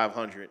around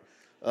 500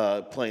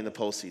 playing the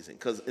postseason,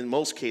 because in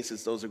most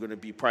cases those are going to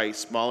be probably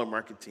smaller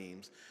market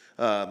teams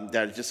that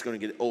are just going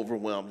to get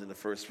overwhelmed in the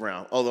first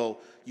round. Although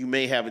you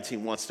may have a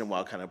team once in a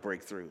while kind of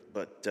break through,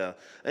 but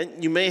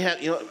and you may have,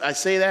 I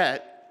say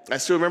that I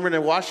still remember the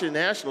Washington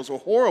Nationals were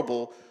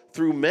horrible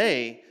through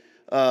May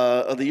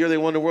of the year they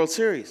won the World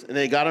Series, and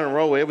they got on a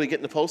roll, were able to get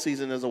in the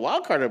postseason as a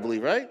wild card, I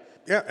believe, right?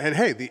 Yeah, and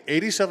hey, the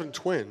 '87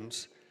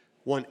 Twins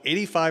won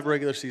 85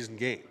 regular season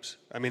games.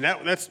 I mean,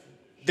 that's.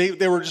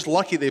 They were just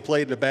lucky they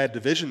played in a bad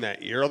division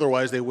that year.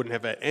 Otherwise, they wouldn't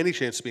have had any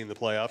chance to be in the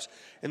playoffs.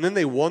 And then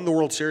they won the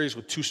World Series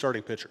with 2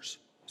 starting pitchers.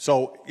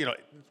 So,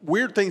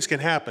 weird things can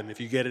happen if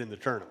you get it in the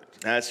tournament.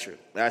 That's true.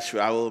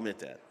 I will admit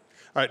that.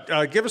 All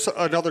right, give us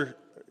another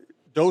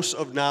dose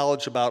of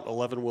knowledge about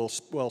 11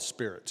 Well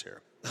Spirits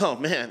here. Oh,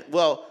 man.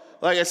 Well,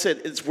 like I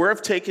said, it's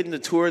worth taking the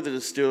tour of the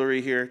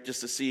distillery here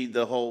just to see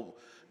the whole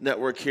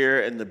network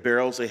here and the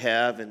barrels they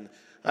have. And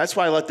that's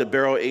why I like the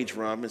barrel-aged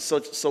rum. It's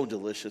so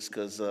delicious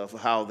because of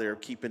how they're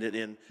keeping it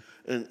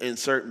in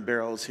certain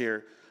barrels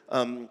here.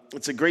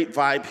 It's a great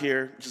vibe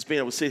here, just being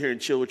able to sit here and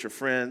chill with your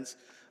friends.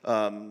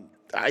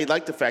 I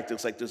like the fact that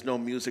it's like there's no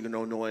music or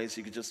no noise.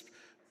 You could just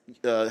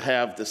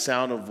have the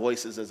sound of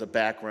voices as a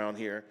background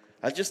here.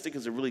 I just think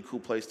it's a really cool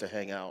place to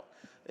hang out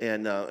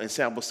and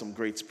sample some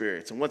great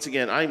spirits. And once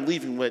again, I'm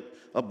leaving with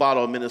a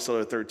bottle of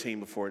Minnesota 13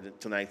 before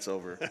tonight's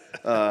over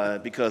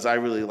because I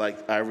really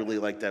like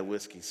that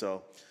whiskey.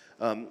 So.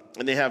 And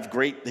they have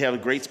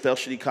great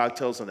specialty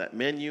cocktails on that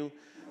menu.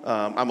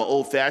 I'm an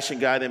old-fashioned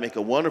guy. They make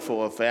a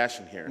wonderful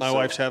old-fashioned here. My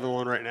wife's having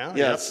one right now.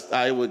 Yes, yep.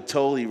 I would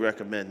totally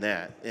recommend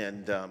that.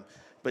 And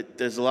but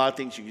there's a lot of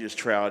things you can just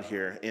try out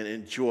here and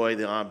enjoy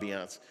the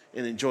ambiance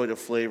and enjoy the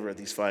flavor of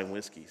these fine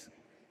whiskeys.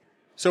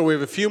 So we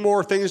have a few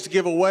more things to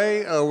give away.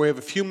 We have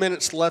a few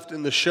minutes left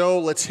in the show.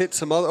 Let's hit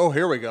some other. Oh,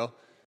 here we go.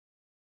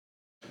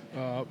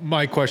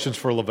 My question's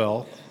for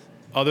LaVelle.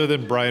 Other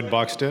than Brian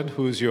Buxton,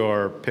 who's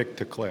your pick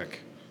to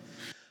click?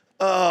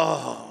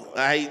 Oh,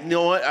 I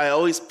know what I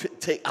always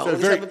take.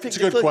 It's a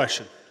good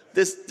question.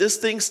 This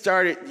thing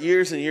started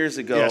years and years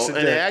ago, yes, and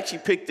I actually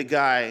picked the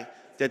guy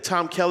that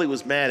Tom Kelly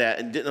was mad at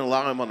and didn't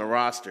allow him on the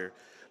roster.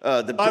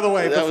 By the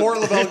way, before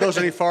LaVelle goes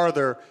any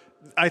farther,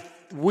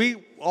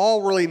 we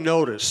all really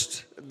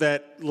noticed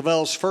that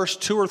LaVelle's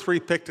first 2 or 3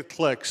 pick to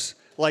clicks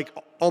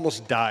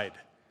almost died.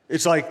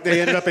 It's like they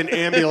ended up in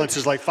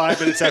ambulances 5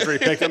 minutes after he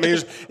picked. I mean,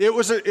 it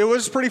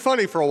was pretty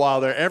funny for a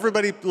while there.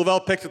 Everybody LaVelle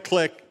picked a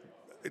click.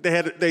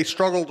 They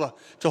struggled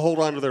to hold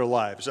on to their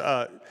lives.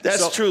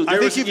 That's true. I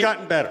think you've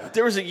gotten better.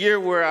 There was a year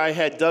where I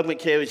had Doug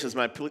McCavish as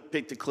my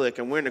pick to click,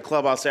 and we're in the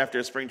clubhouse after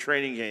a spring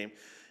training game,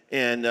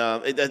 and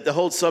the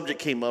whole subject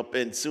came up,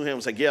 and Suhan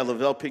was like, "Yeah,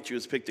 LaVelle picked you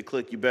as pick to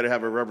click. You better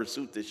have a rubber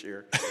suit this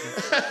year."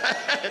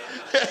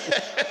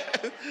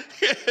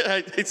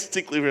 I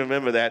distinctly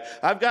remember that.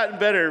 I've gotten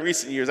better in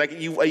recent years. I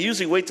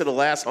usually wait till the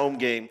last home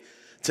game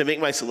to make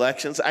my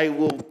selections. I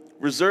will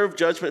reserve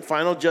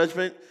final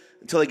judgment,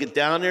 until I get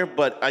down there,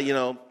 but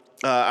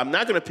I'm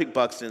not going to pick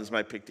Buxton as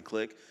my pick to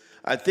click.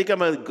 I think I'm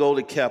going to go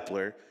to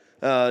Kepler,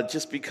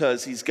 just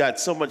because he's got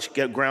so much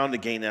ground to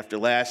gain after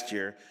last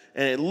year,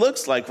 and it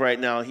looks like right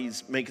now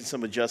he's making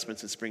some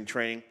adjustments in spring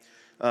training.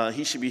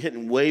 He should be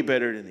hitting way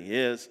better than he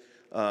is.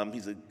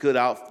 He's a good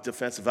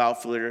defensive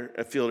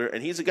outfielder,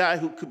 and he's a guy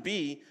who could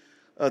be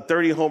a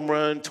 30 home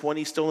run,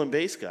 20 stolen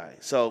base guy.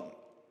 So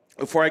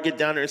before I get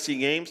down there and see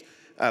games,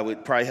 I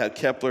would probably have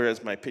Kepler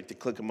as my pick to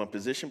click among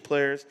position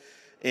players.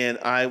 And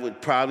I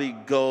would probably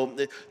go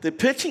 – the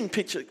pitching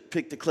pick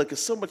to click is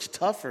so much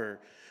tougher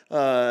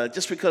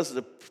just because of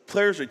the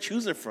players we're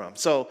choosing from.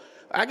 So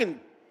I can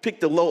pick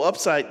the low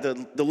upside,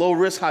 the low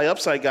risk, high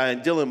upside guy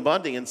in Dylan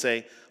Bundy and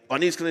say,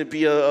 Bundy's going to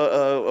be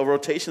a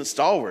rotation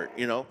stalwart,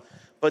 you know.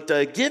 But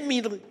give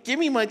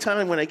me my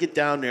time when I get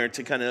down there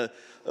to kind of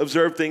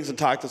observe things and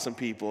talk to some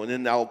people. And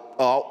then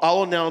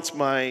I'll announce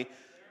my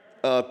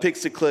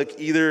picks to click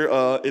either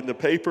in the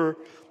paper,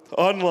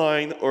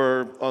 online,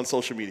 or on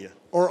social media.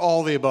 Or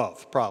all the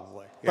above,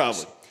 probably.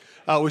 Yes.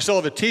 Probably. We still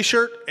have a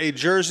T-shirt, a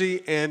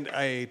jersey, and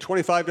a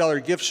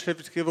 $25 gift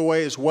certificate to give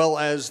away, as well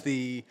as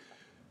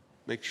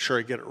make sure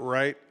I get it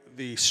right,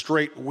 the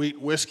straight wheat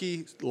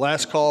whiskey.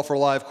 Last call for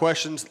live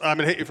questions. I'm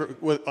going to hit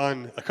you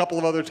on a couple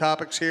of other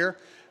topics here.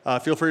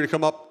 Feel free to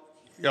come up.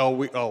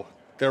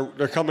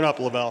 They're coming up,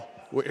 LaVelle.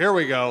 Here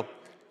we go.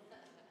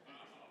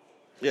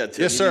 Yeah,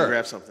 Tim, yes, you sir. Can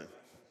grab something.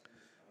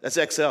 That's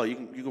XL. You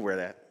can wear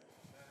that.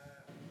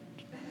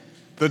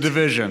 The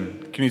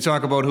division. Can you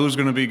talk about who's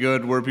going to be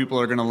good, where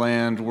people are going to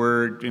land,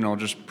 where,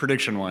 just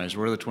prediction-wise,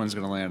 where are the Twins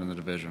going to land in the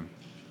division?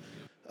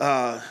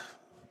 The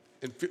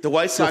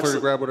White Sox. Feel free to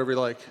grab whatever you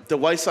like. The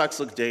White Sox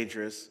look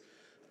dangerous.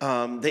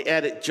 They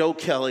added Joe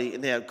Kelly,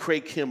 and they have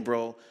Craig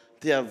Kimbrough.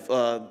 They have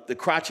the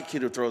crotchet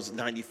kid who throws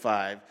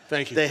 95.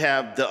 Thank you. They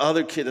have the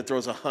other kid that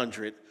throws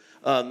 100,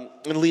 and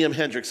Liam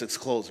Hendricks is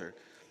closer.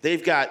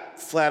 They've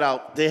got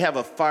they have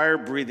a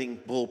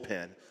fire-breathing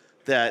bullpen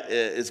that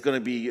is going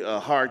to be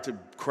hard to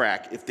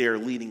crack if they're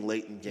leading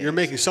late in games. You're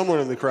making someone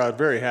in the crowd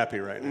very happy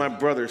right now. My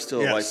brother's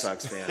still a White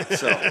Sox fan.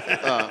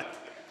 So,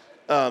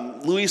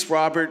 Luis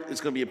Robert is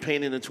going to be a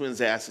pain in the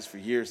Twins' asses for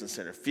years in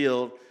center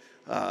field.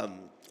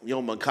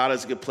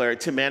 Moncada's a good player.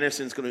 Tim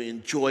Anderson's going to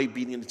enjoy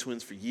beating the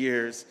Twins for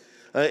years.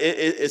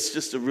 It's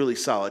just a really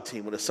solid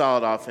team with a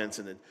solid offense.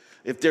 And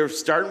if their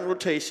starting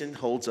rotation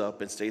holds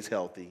up and stays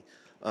healthy,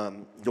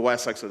 the White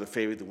Sox are the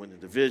favorite to win the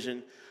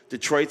division.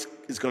 Detroit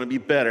is going to be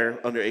better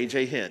under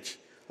A.J. Hinch.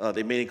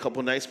 They made a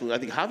couple nice moves. I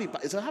think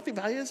Javi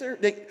Baez there?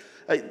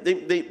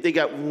 They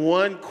got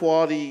one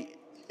quality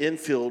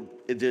infield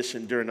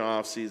addition during the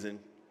offseason.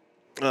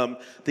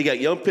 They got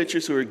young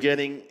pitchers who are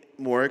getting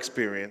more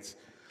experience.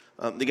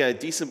 They got a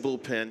decent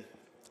bullpen,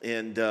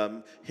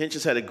 and Hinch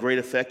has had a great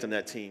effect on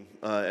that team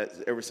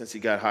ever since he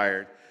got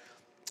hired.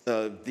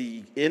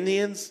 The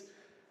Indians,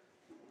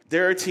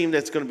 they're a team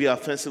that's going to be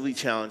offensively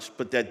challenged,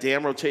 but that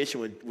damn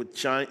rotation with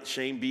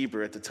Shane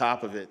Bieber at the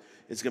top of it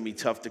is going to be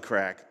tough to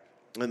crack.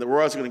 And the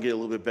Royals are going to get a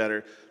little bit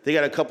better. They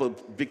got a couple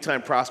of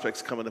big-time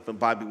prospects coming up in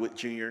Bobby Witt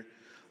Jr.,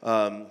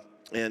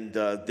 and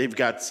they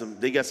got some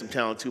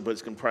talent too, but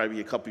it's going to probably be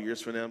a couple years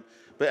for them.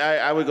 But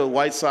I would go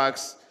White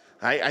Sox.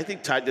 I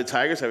think the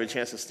Tigers have a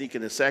chance to sneak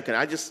in a second.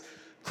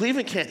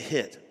 Cleveland can't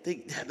hit.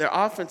 Their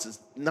offense is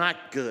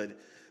not good,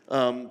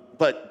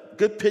 but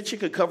good pitching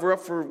could cover up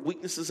for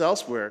weaknesses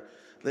elsewhere.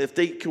 If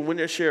they can win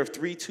their share of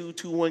 3-2,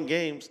 2-1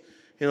 games,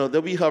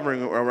 they'll be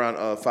hovering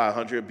around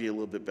 500. It'll be a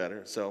little bit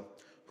better. So,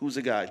 who's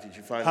the guy? Did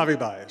you find Javi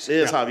Baez. It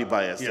is Javi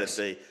Baez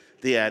that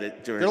they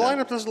added during. Their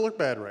lineup doesn't look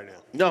bad right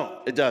now.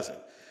 No, it doesn't.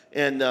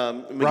 And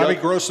Robbie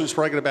Grossman's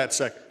probably going to bat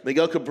second.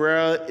 Miguel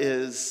Cabrera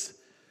is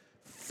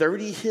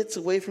 30 hits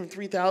away from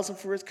 3,000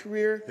 for his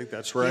career. I think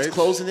that's right.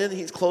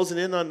 He's closing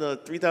in on the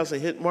 3,000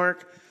 hit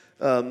mark.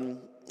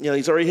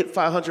 He's already hit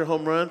 500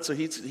 home runs, so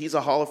he's a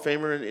Hall of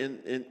Famer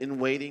in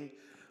waiting.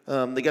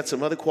 They got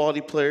some other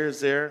quality players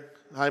there.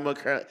 Heimer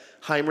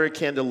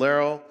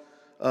Candelero.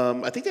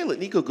 I think they let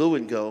Nico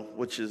Goodwin go,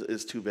 which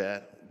is too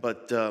bad.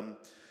 But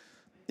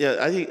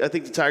I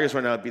think the Tigers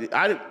right now beat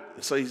it.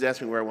 So he's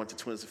asking me where I want the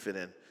Twins to fit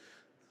in.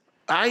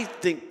 I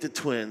think the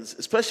Twins,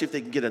 especially if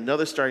they can get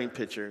another starting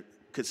pitcher,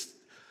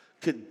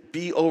 could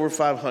be over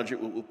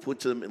 500. Will put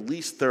them at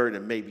least third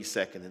and maybe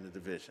second in the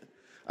division.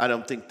 I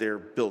don't think they're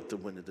built to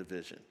win the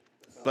division,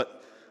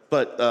 but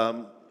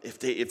if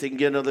they can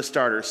get another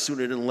starter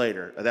sooner than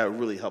later, that would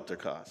really help their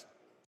cause.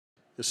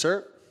 Yes,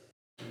 sir.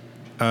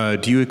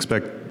 Do you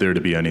expect there to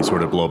be any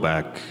sort of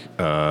blowback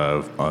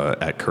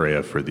at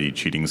Correa for the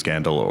cheating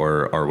scandal,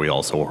 or are we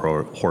also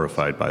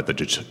horrified by the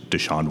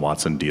Deshaun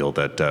Watson deal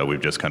that we've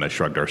just kind of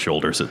shrugged our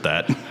shoulders at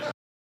that?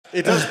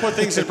 It does put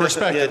things in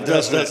perspective,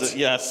 doesn't it?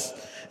 Yes,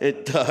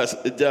 it does.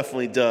 It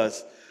definitely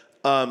does.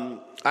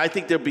 I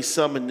think there'll be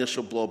some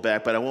initial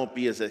blowback, but it won't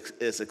be as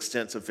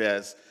extensive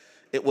as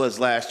it was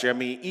last year. I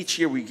mean, each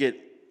year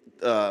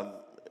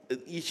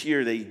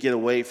they get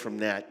away from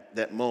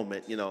that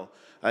moment.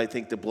 I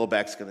think the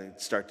blowback's going to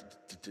start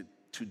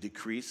to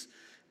decrease,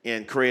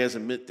 and Correa has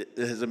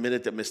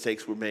admitted that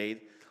mistakes were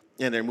made,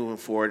 and they're moving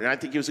forward. And I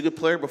think he was a good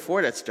player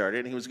before that started,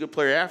 and he was a good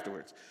player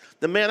afterwards.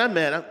 The man I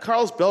met,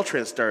 Carlos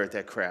Beltran, started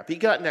that crap. He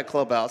got in that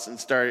clubhouse and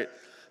started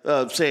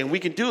saying, we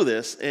can do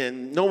this,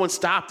 and no one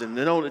stopped him.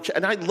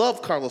 And I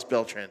love Carlos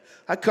Beltran.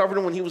 I covered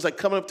him when he was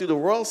coming up through the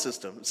Royal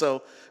system.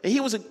 And he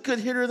was a good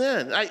hitter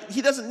then.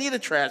 He doesn't need a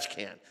trash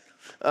can.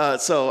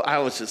 So I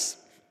was just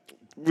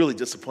really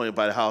disappointed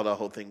by how the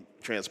whole thing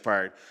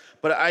transpired.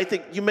 But I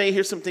think you may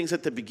hear some things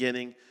at the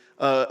beginning,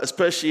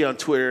 especially on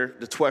Twitter.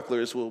 The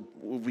Twecklers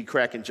will be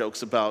cracking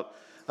jokes about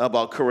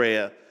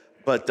Correa.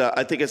 But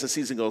I think as the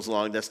season goes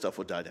along, that stuff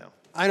will die down.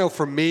 I know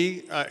for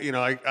me,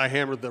 I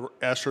hammered the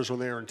Astros when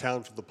they were in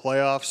town for the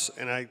playoffs,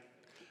 and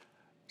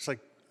it's like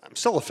I'm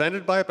still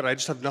offended by it, but I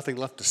just have nothing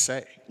left to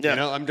say. Yeah. You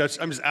know, I'm just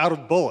out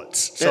of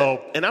bullets.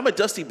 So, and I'm a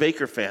Dusty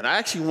Baker fan. I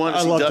actually want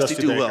to see Dusty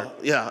do well.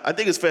 Yeah, I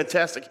think it's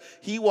fantastic.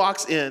 He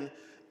walks in,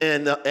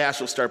 and the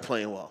Astros start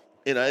playing well.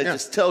 You know, it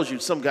just tells you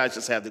some guys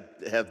just have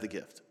the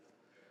gift.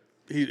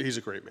 He's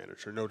a great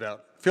manager, no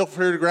doubt. Feel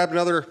free to grab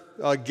another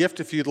gift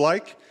if you'd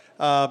like.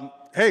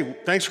 Hey,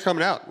 thanks for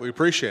coming out. We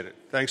appreciate it.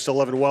 Thanks to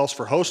LaVelle Wells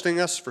for hosting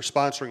us, for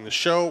sponsoring the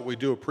show. We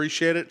do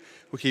appreciate it.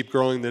 We keep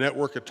growing the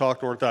network at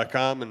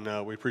TalkNorth.com,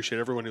 and we appreciate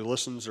everyone who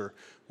listens or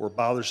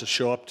bothers to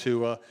show up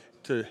to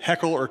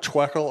heckle or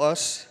tweckle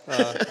us.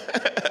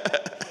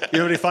 You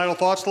have any final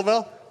thoughts,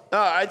 LaVelle?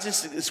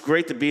 It's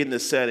great to be in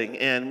this setting,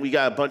 and we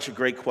got a bunch of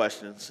great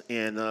questions,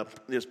 and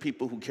there's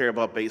people who care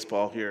about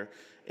baseball here,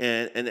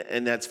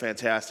 and that's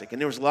fantastic. And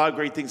there was a lot of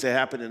great things that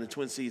happened in the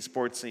Twin Cities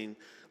sports scene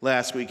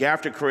last week.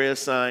 After Correa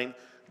signed,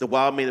 the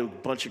Wild made a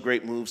bunch of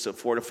great moves to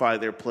fortify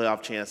their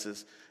playoff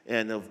chances,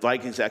 and the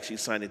Vikings actually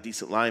signed a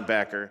decent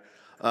linebacker.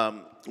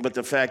 But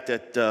the fact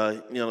that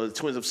the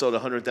Twins have sold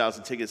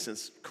 100,000 tickets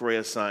since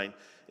Correa signed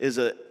is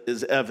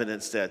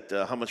evidence that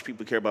how much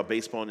people care about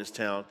baseball in this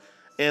town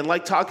and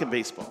like talking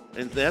baseball.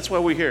 And that's why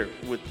we're here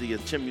with the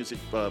Chin Music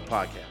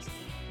podcast.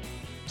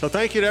 So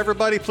thank you to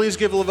everybody. Please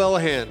give LaVelle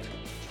a hand.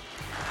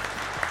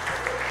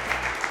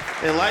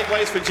 And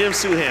likewise for Jim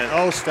Suhan.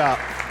 Oh, stop.